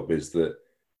job is that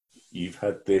you've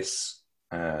had this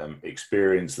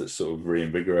experience that sort of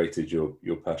reinvigorated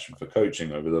your passion for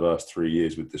coaching over the last 3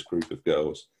 years with this group of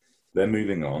girls. They're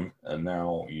moving on, and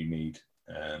now you need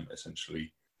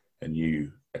essentially a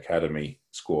new academy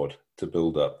squad to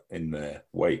build up in their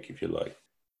wake, if you like.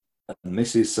 And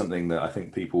this is something that I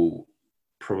think people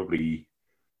probably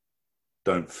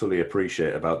don't fully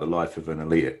appreciate about the life of an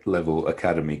elite level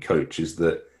academy coach, is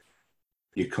that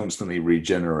you're constantly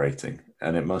regenerating,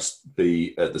 and it must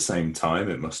be at the same time,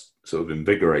 it must sort of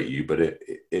invigorate you, but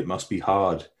it must be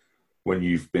hard when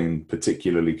you've been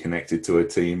particularly connected to a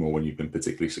team, or when you've been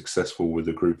particularly successful with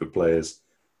a group of players.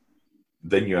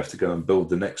 Then you have to go and build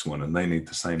the next one, and they need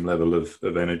the same level of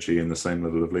energy and the same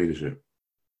level of leadership.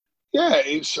 Yeah,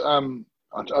 it's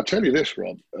I'll tell you this,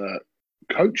 Rob.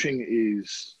 Coaching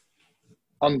is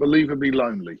unbelievably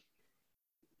lonely.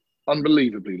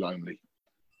 Unbelievably lonely.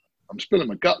 I'm spilling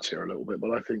my guts here a little bit,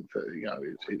 but I think that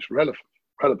it's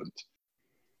relevant.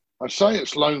 I say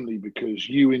it's lonely because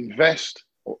you invest,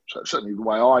 or certainly the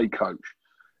way I coach,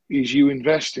 is you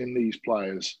invest in these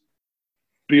players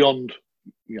beyond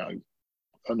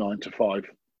a 9-to-5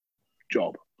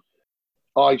 job.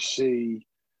 I see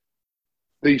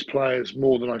these players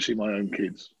more than I see my own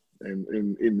kids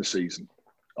in the season.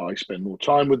 I spend more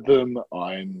time with them.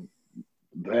 I'm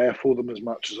there for them as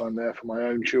much as I'm there for my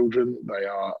own children.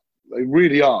 They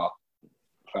really are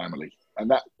family,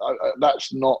 and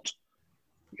that's not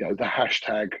the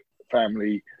hashtag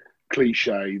family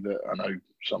cliche that I know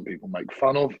some people make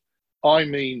fun of. I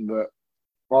mean that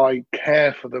I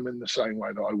care for them in the same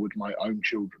way that I would my own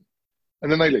children,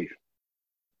 and then they leave,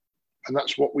 and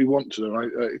that's what we want to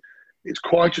do. It's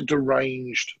quite a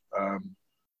deranged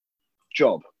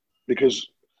job, because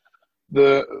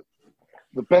the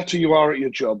better you are at your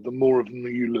job, the more of them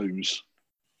you lose.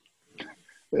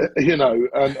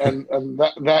 And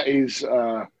that is.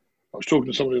 I was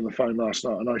talking to somebody on the phone last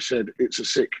night, and I said it's a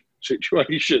sick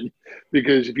situation,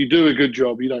 because if you do a good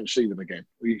job, you don't see them again.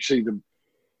 You see them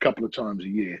a couple of times a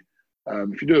year.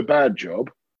 If you do a bad job,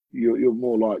 you're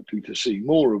more likely to see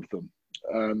more of them.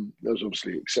 There's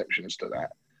obviously exceptions to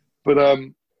that, but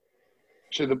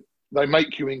they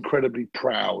make you incredibly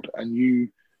proud, and you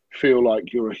feel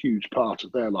like you're a huge part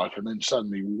of their life, and then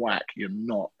suddenly, whack, you're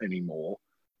not anymore.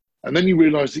 And then you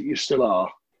realise that you still are,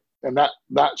 and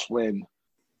that's when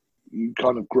you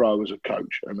kind of grow as a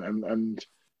coach. And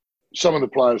some of the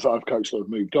players that I've coached that have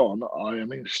moved on,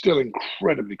 still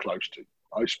incredibly close to.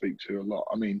 I speak to a lot.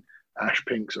 I mean, Ash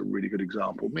Pink's a really good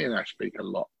example. Me and Ash speak a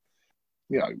lot,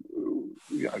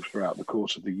 throughout the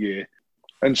course of the year.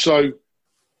 And so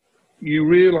you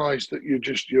realise that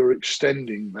you're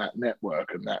extending that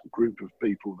network and that group of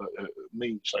people that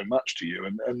mean so much to you.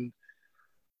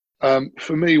 And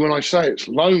for me, when I say it's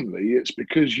lonely, it's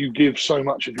because you give so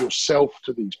much of yourself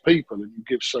to these people, and you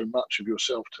give so much of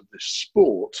yourself to this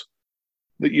sport,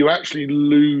 that you actually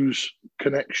lose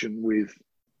connection with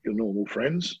your normal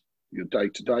friends, your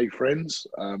day-to-day friends.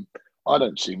 I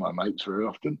don't see my mates very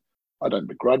often. I don't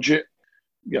begrudge it.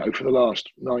 For the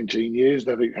last 19 years,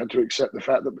 they've had to accept the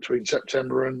fact that between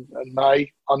September and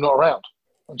May, I'm not around.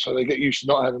 And so they get used to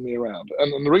not having me around.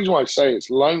 And the reason why I say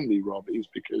it's lonely, Rob, is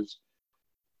because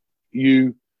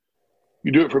you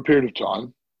do it for a period of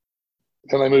time,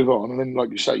 then they move on, and then,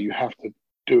 like you say, you have to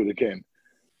do it again.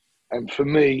 And for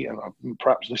me, and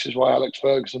perhaps this is why Alex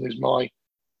Ferguson is my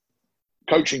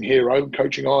coaching hero,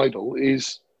 coaching idol,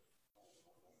 is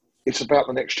it's about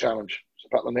the next challenge. It's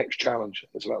about the next challenge.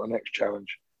 It's about the next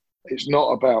challenge. It's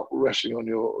not about resting on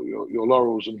your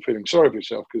laurels and feeling sorry for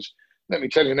yourself, because let me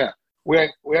tell you now, we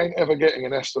ain't ever getting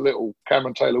an Esther Little,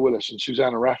 Cameron Taylor-Willis and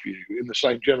Susanna Raphael in the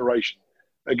same generation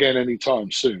again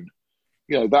anytime soon.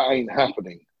 That ain't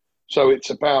happening. So it's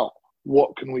about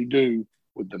what can we do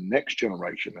with the next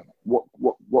generation, and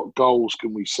what goals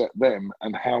can we set them,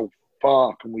 and how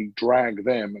far can we drag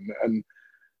them, and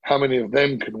how many of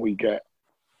them can we get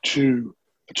to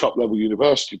a top-level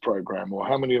university program, or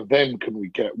how many of them can we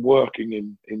get working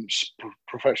in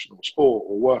professional sport,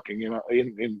 or working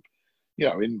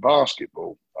in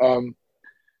basketball. And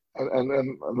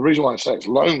the reason why I say it's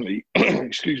lonely,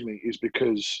 excuse me, is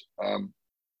because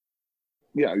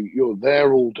you're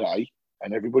there all day,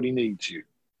 and everybody needs you,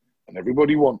 and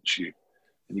everybody wants you,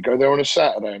 and you go there on a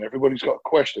Saturday, and everybody's got a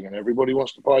question, and everybody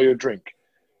wants to buy you a drink,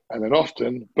 and then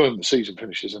often, boom, the season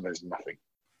finishes, and there's nothing.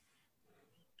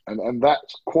 And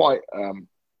that's quite. You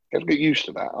have to get used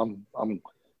to that. I'm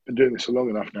been doing this for long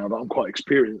enough now that I'm quite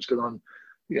experienced, and I'm,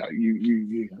 you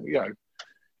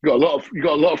got a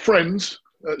lot of friends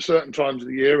at certain times of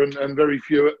the year, and very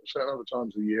few at certain other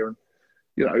times of the year.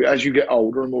 And as you get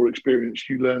older and more experienced,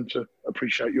 you learn to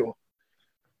appreciate your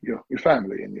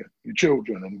family and your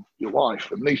children and your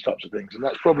wife and these types of things. And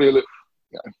that's probably a little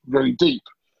very deep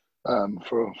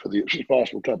for the Ipswich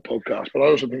Basketball Club podcast. But I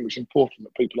also think it's important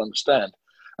that people understand.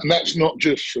 And that's not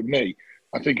just for me.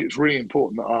 I think it's really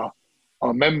important that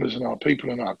our members and our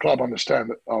people in our club understand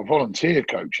that our volunteer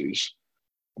coaches,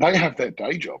 they have their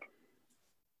day job.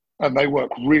 And they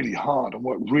work really hard and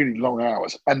work really long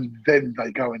hours. And then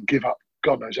they go and give up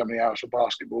God knows how many hours for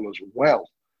basketball as well.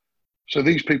 So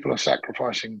these people are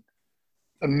sacrificing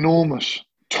enormous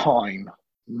time,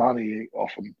 money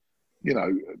often,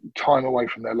 time away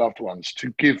from their loved ones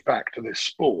to give back to this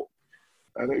sport.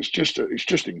 And it's just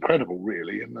incredible,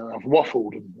 really. And I've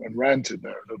waffled and ranted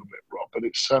there a little bit, Rob. But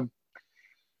it's,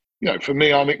 for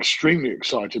me, I'm extremely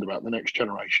excited about the next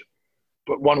generation.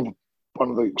 But one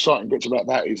of the exciting bits about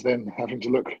that is then having to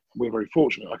look. We're very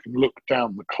fortunate. I can look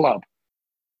down the club,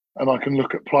 and I can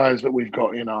look at players that we've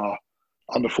got in our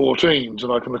under 14s,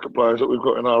 and I can look at players that we've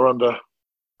got in our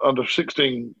under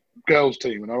 16 girls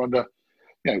team, and our under.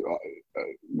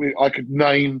 I could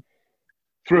name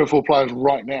 3 or 4 players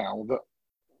right now that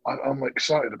I'm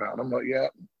excited about. And I'm like, yeah,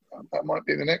 that might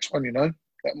be the next one.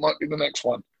 That might be the next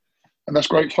one, and that's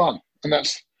great fun. And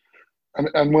that's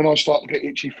and when I start to get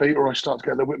itchy feet, or I start to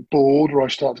get a little bit bored, or I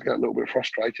start to get a little bit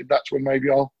frustrated, that's when maybe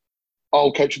I'll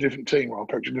coach a different team, or I'll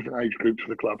coach a different age group for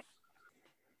the club.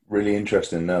 Really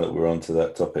interesting, now that we're on to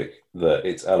that topic, that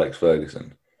it's Alex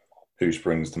Ferguson who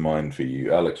springs to mind for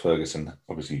you. Alex Ferguson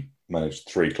obviously managed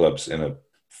 3 clubs in a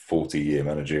 40-year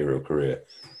managerial career.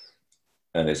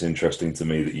 And it's interesting to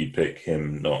me that you pick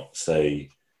him, not, say,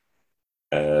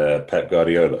 Pep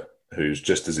Guardiola, who's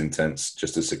just as intense,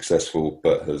 just as successful,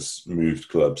 but has moved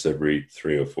clubs every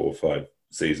 3 or 4 or 5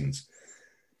 seasons.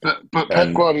 But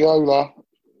Pep Guardiola,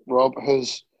 Rob,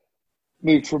 has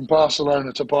moved from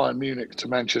Barcelona to Bayern Munich to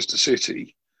Manchester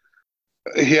City.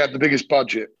 He had the biggest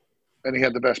budget, and he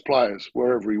had the best players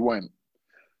wherever he went.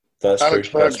 That's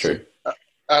true.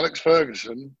 Alex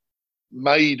Ferguson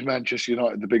made Manchester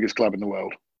United the biggest club in the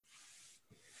world.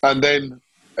 And then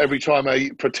every time a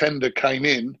pretender came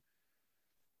in,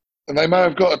 and they may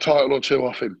have got a title or 2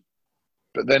 off him,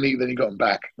 but then he got them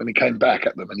back. Then he came back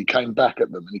at them, and he came back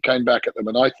at them, and he came back at them.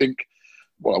 And I think,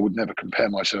 I would never compare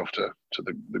myself to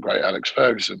the great Alex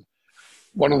Ferguson.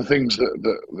 One of the things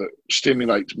that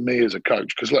stimulates me as a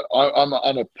coach, because look, I'm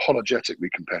unapologetically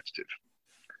competitive,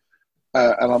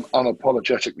 and I'm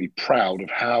unapologetically proud of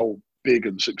how big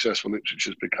and successful Ipswich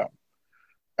has become.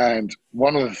 And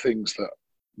one of the things that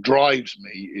drives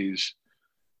me is,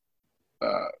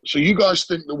 so you guys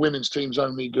think the women's team's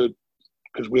only good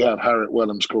because we have Harriet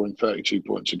Wellham scoring 32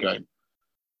 points a game.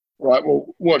 Right,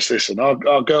 well, watch this. And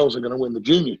our girls are going to win the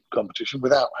junior competition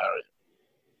without Harriet.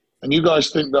 And you guys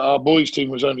think that our boys' team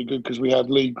was only good because we had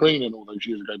Lee Green in all those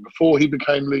years ago, before he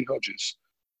became Lee Hodges.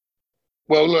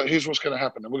 Well, look, here's what's going to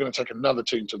happen. And we're going to take another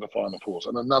team to the Final Fours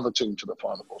and another team to the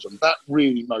Final Fours. And that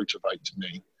really motivates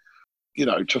me,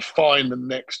 to find the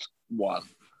next one,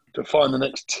 to find the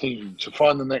next team, to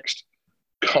find the next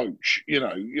coach.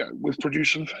 We've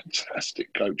produced some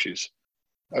fantastic coaches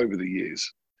over the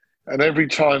years. And every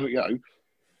time,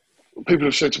 people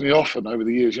have said to me often over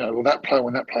the years, when that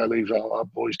player leaves, our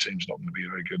boys' team's not going to be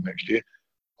very good next year.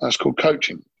 That's called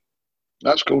coaching.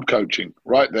 That's called coaching.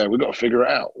 Right there, we've got to figure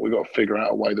it out. We've got to figure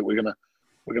out a way that we're going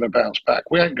to bounce back.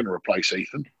 We ain't going to replace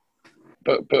Ethan,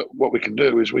 but what we can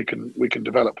do is we can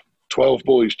develop 12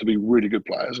 boys to be really good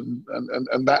players, and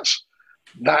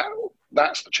that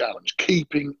that's the challenge.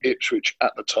 Keeping Ipswich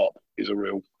at the top is a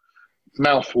real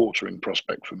mouth-watering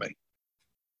prospect for me.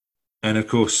 And of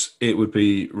course, it would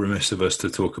be remiss of us to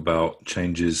talk about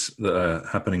changes that are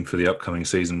happening for the upcoming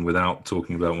season without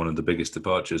talking about one of the biggest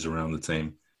departures around the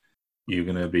team. You're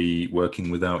going to be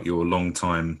working without your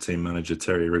long-time team manager,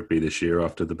 Terry Rigby, this year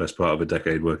after the best part of a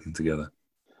decade working together.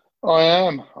 I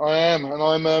am, and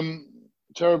I'm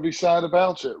terribly sad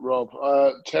about it, Rob.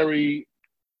 Terry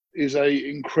is a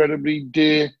incredibly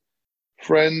dear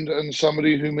friend and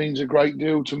somebody who means a great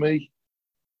deal to me.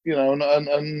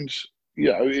 And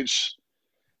it's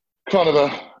kind of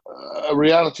a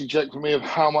reality check for me of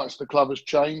how much the club has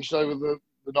changed over the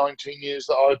 19 years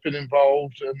that I've been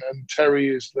involved. And Terry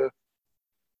is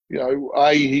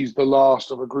he's the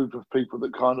last of a group of people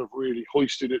that kind of really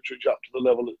hoisted Ipswich up to the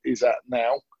level it is at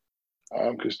now.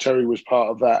 Because Terry was part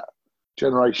of that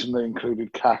generation that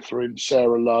included Catherine,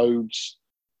 Sarah Loads,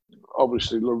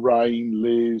 obviously Lorraine,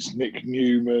 Liz, Nick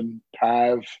Newman,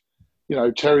 Pav.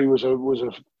 Terry was a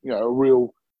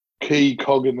real key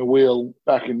cog in the wheel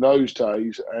back in those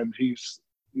days, and he's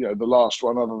the last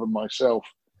one other than myself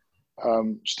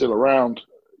still around.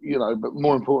 But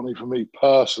more importantly for me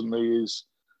personally is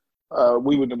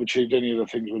we wouldn't have achieved any of the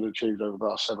things we've achieved over the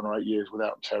last 7 or 8 years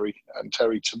without Terry. And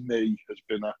Terry, to me, has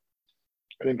been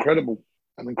an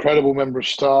incredible member of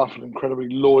staff, an incredibly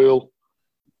loyal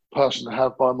person to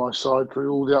have by my side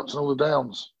through all the ups and all the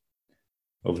downs.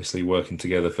 Obviously, working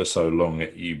together for so long,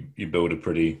 you build a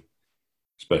pretty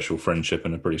special friendship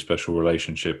and a pretty special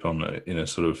relationship in a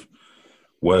sort of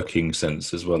working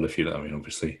sense as well.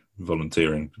 Obviously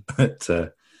volunteering, but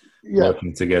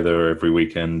working together every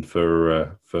weekend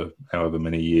for however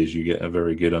many years, you get a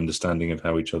very good understanding of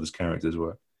how each other's characters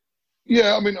work.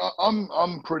 Yeah,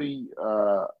 I'm pretty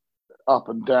up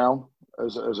and down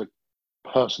as a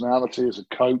personality, as a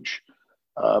coach,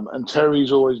 and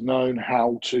Terry's always known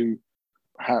how to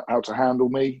handle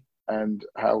me and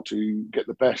how to get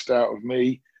the best out of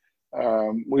me.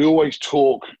 We always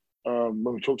talk when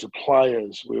we talk to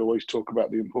players. We always talk about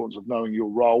the importance of knowing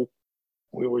your role.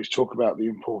 We always talk about the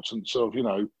importance of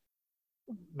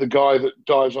the guy that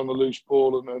dives on the loose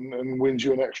ball and wins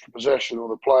you an extra possession, or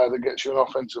the player that gets you an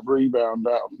offensive rebound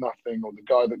out of nothing, or the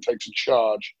guy that takes a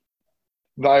charge.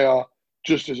 They are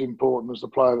just as important as the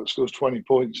player that scores 20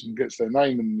 points and gets their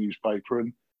name in the newspaper.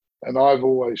 And I've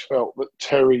always felt that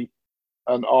Terry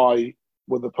and I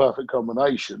were the perfect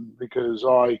combination, because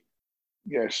I,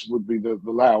 would be the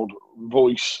loud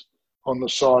voice on the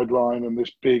sideline and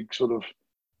this big sort of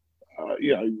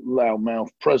loudmouth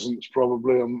presence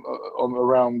probably on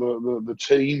around the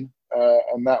team,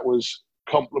 and that was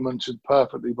complemented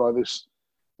perfectly by this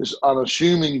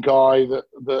unassuming guy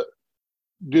that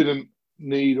didn't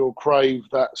need or crave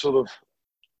that sort of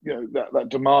that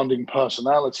demanding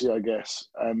personality, I guess,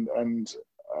 and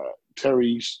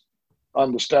Terry's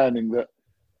understanding that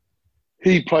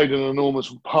he played an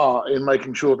enormous part in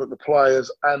making sure that the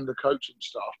players and the coaching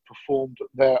staff performed at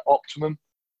their optimum.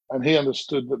 And he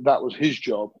understood that was his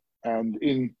job. And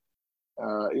in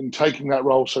taking that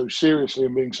role so seriously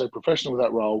and being so professional with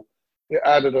that role, it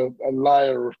added a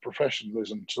layer of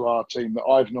professionalism to our team that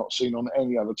I've not seen on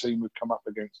any other team we've come up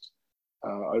against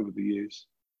over the years.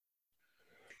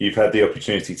 You've had the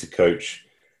opportunity to coach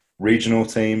regional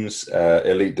teams,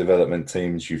 elite development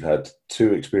teams. You've had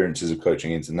 2 experiences of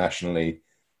coaching internationally,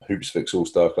 Hoops Fix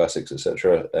All-Star Classics,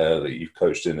 etc., that you've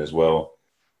coached in as well.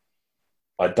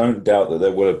 I don't doubt that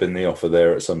there will have been the offer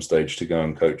there at some stage to go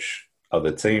and coach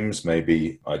other teams.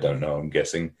 Maybe, I don't know, I'm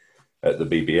guessing at the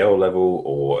BBL level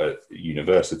or at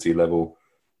university level.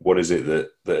 What is it that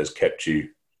has kept you?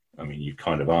 I mean, you've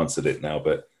kind of answered it now,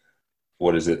 but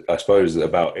what is it, I suppose,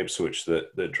 about Ipswich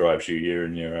that drives you year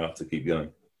in, year out to keep going?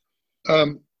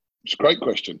 It's a great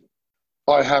question.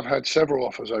 I have had several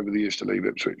offers over the years to leave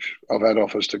Ipswich. I've had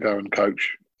offers to go and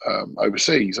coach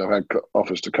overseas. I've had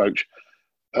offers to coach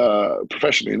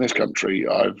professionally in this country.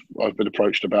 I've been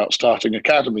approached about starting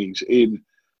academies in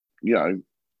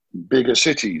bigger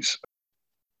cities.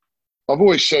 I've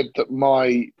always said that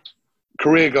my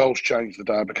career goals changed the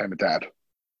day I became a dad.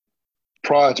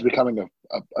 Prior to becoming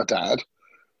a dad,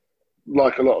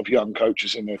 like a lot of young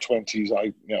coaches in their 20s,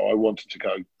 I wanted to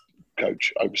go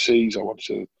coach overseas. I wanted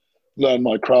to learn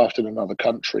my craft in another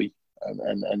country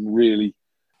and really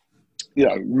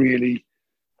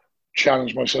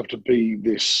challenge myself to be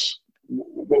this.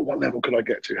 What level could I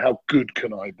get to? How good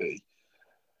can I be?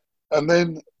 And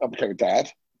then I became a dad.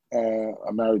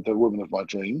 I married the woman of my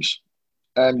dreams,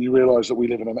 and you realise that we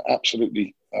live in an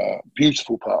absolutely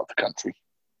beautiful part of the country,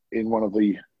 in one of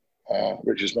the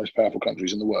richest, most powerful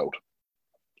countries in the world.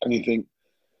 And you think,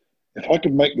 if I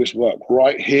could make this work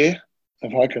right here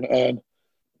if I can earn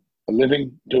a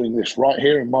living doing this right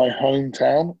here in my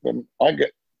hometown, then I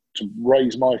get to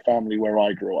raise my family where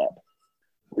I grew up,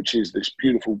 which is this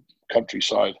beautiful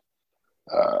countryside,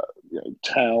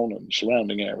 town and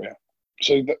surrounding area.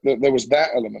 So there was that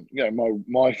element.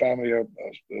 My family are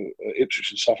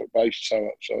Ipswich and Suffolk based,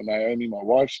 so Naomi, my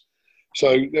wife's.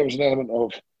 So there was an element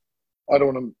of, I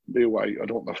don't want to be away. I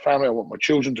don't want my family. I want my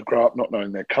children to grow up not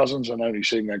knowing their cousins and only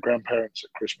seeing their grandparents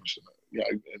at Christmas and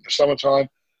in the summertime.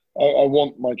 I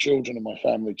want my children and my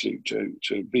family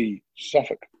to be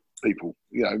Suffolk people,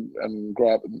 and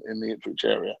grow up in the Ipswich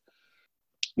area.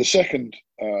 The second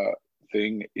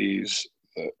thing is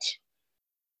that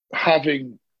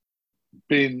having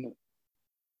been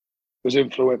as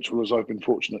influential as I've been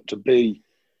fortunate to be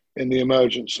in the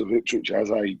emergence of Ipswich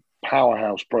as a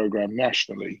powerhouse programme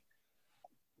nationally,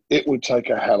 it would take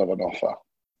a hell of an offer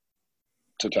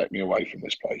to take me away from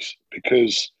this place,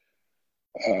 because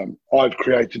I've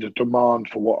created a demand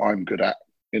for what I'm good at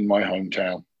in my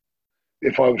hometown.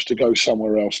 If I was to go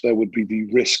somewhere else, there would be the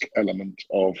risk element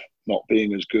of not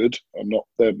being as good, or not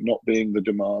being the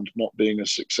demand, not being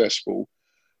as successful.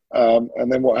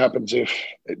 And then what happens if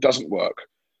it doesn't work?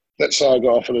 Let's say I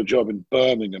got offered a job in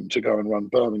Birmingham to go and run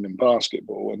Birmingham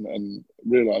basketball, and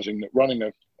realising that running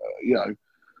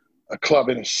a club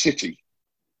in a city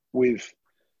with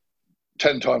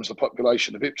 10 times the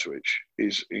population of Ipswich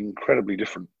is incredibly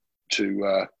different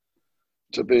to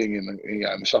being in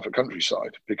the Suffolk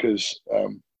countryside, because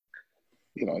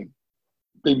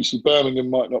BBC Birmingham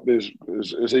might not be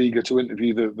as eager to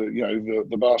interview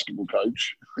the basketball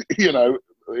coach, in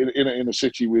a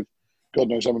city with God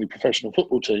knows how many professional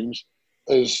football teams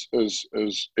as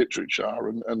Ipswich are,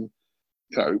 and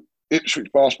Ipswich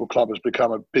Basketball Club has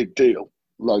become a big deal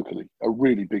locally, a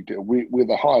really big deal. We're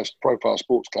the highest profile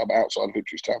sports club outside of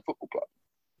Ipswich Town Football Club.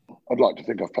 I'd like to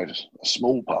think I've played a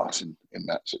small part in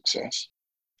that success.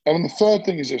 And the third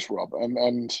thing is this, Rob,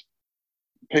 and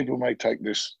people may take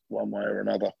this one way or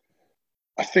another.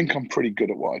 I think I'm pretty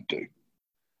good at what I do.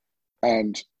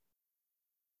 And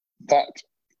that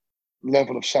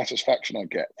level of satisfaction I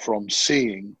get from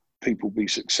seeing people be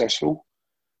successful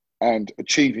and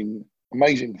achieving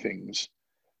amazing things,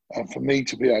 and for me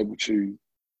to be able to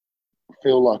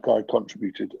feel like I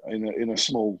contributed in a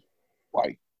small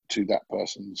way to that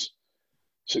person's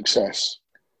success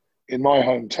in my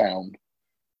hometown,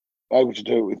 able to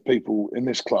do it with people in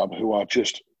this club who are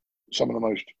just some of the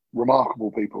most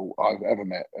remarkable people I've ever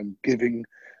met, and giving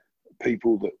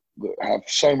people that have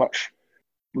so much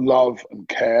love and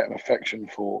care and affection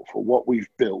for what we've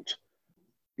built.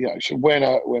 So when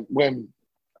a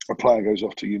player goes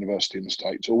off to university in the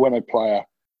States, or when a player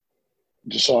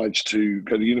decides to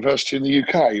go to university in the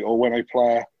UK, or when a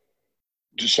player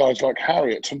decides, like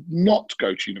Harriet, to not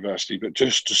go to university but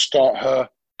just to start her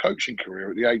coaching career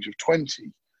at the age of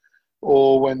 20,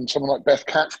 or when someone like Beth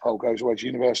Catchpole goes away to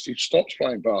university, stops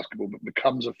playing basketball but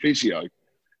becomes a physio,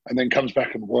 and then comes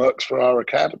back and works for our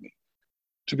academy.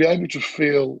 To be able to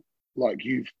feel like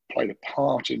you've played a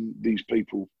part in these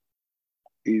people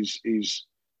is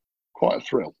quite a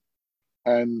thrill.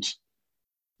 And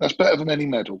that's better than any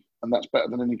medal, and that's better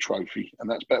than any trophy, and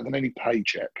that's better than any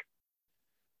paycheck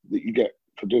that you get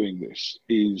for doing this.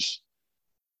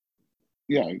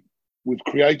 We've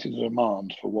created a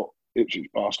demand for what Ipswich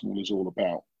basketball is all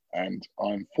about, and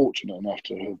I'm fortunate enough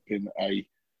to have been a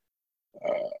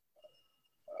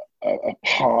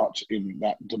part in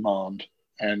that demand.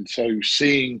 And so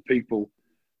seeing people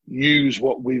use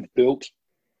what we've built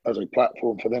as a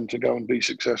platform for them to go and be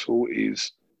successful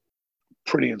is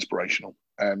pretty inspirational.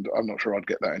 And I'm not sure I'd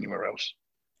get that anywhere else.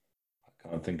 I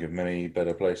can't think of many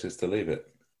better places to leave it,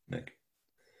 Nick.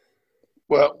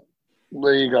 Well,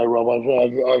 there you go, Rob.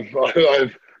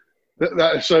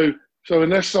 So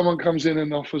unless someone comes in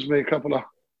and offers me a couple of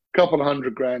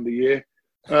 $100,000 a year,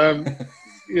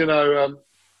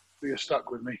 you're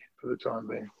stuck with me for the time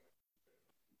being.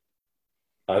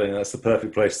 I think that's the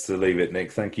perfect place to leave it,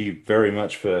 Nick. Thank you very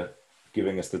much for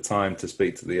giving us the time to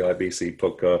speak to the IBC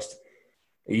podcast,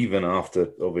 even after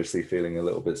obviously feeling a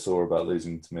little bit sore about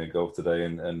losing to me at golf today,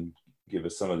 and give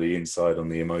us some of the insight on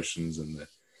the emotions and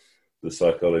the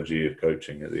psychology of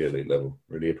coaching at the elite level.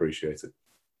 Really appreciate it.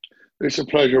 It's a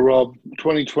pleasure, Rob.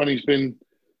 2020's been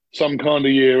some kind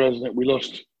of year, hasn't it? We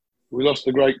lost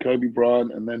the great Kobe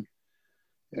Bryant, and then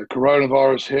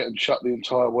coronavirus hit and shut the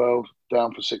entire world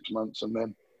down for 6 months, and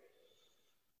then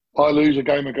I lose a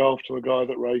game of golf to a guy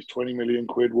that raised 20 million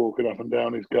quid walking up and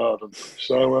down his garden.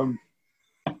 So,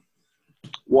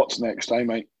 what's next, eh,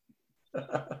 mate?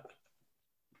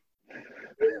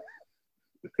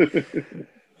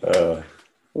 Oh,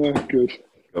 good.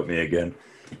 Got me again.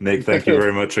 Nick, thank you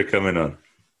very much for coming on.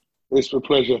 It's a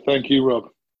pleasure. Thank you, Rob.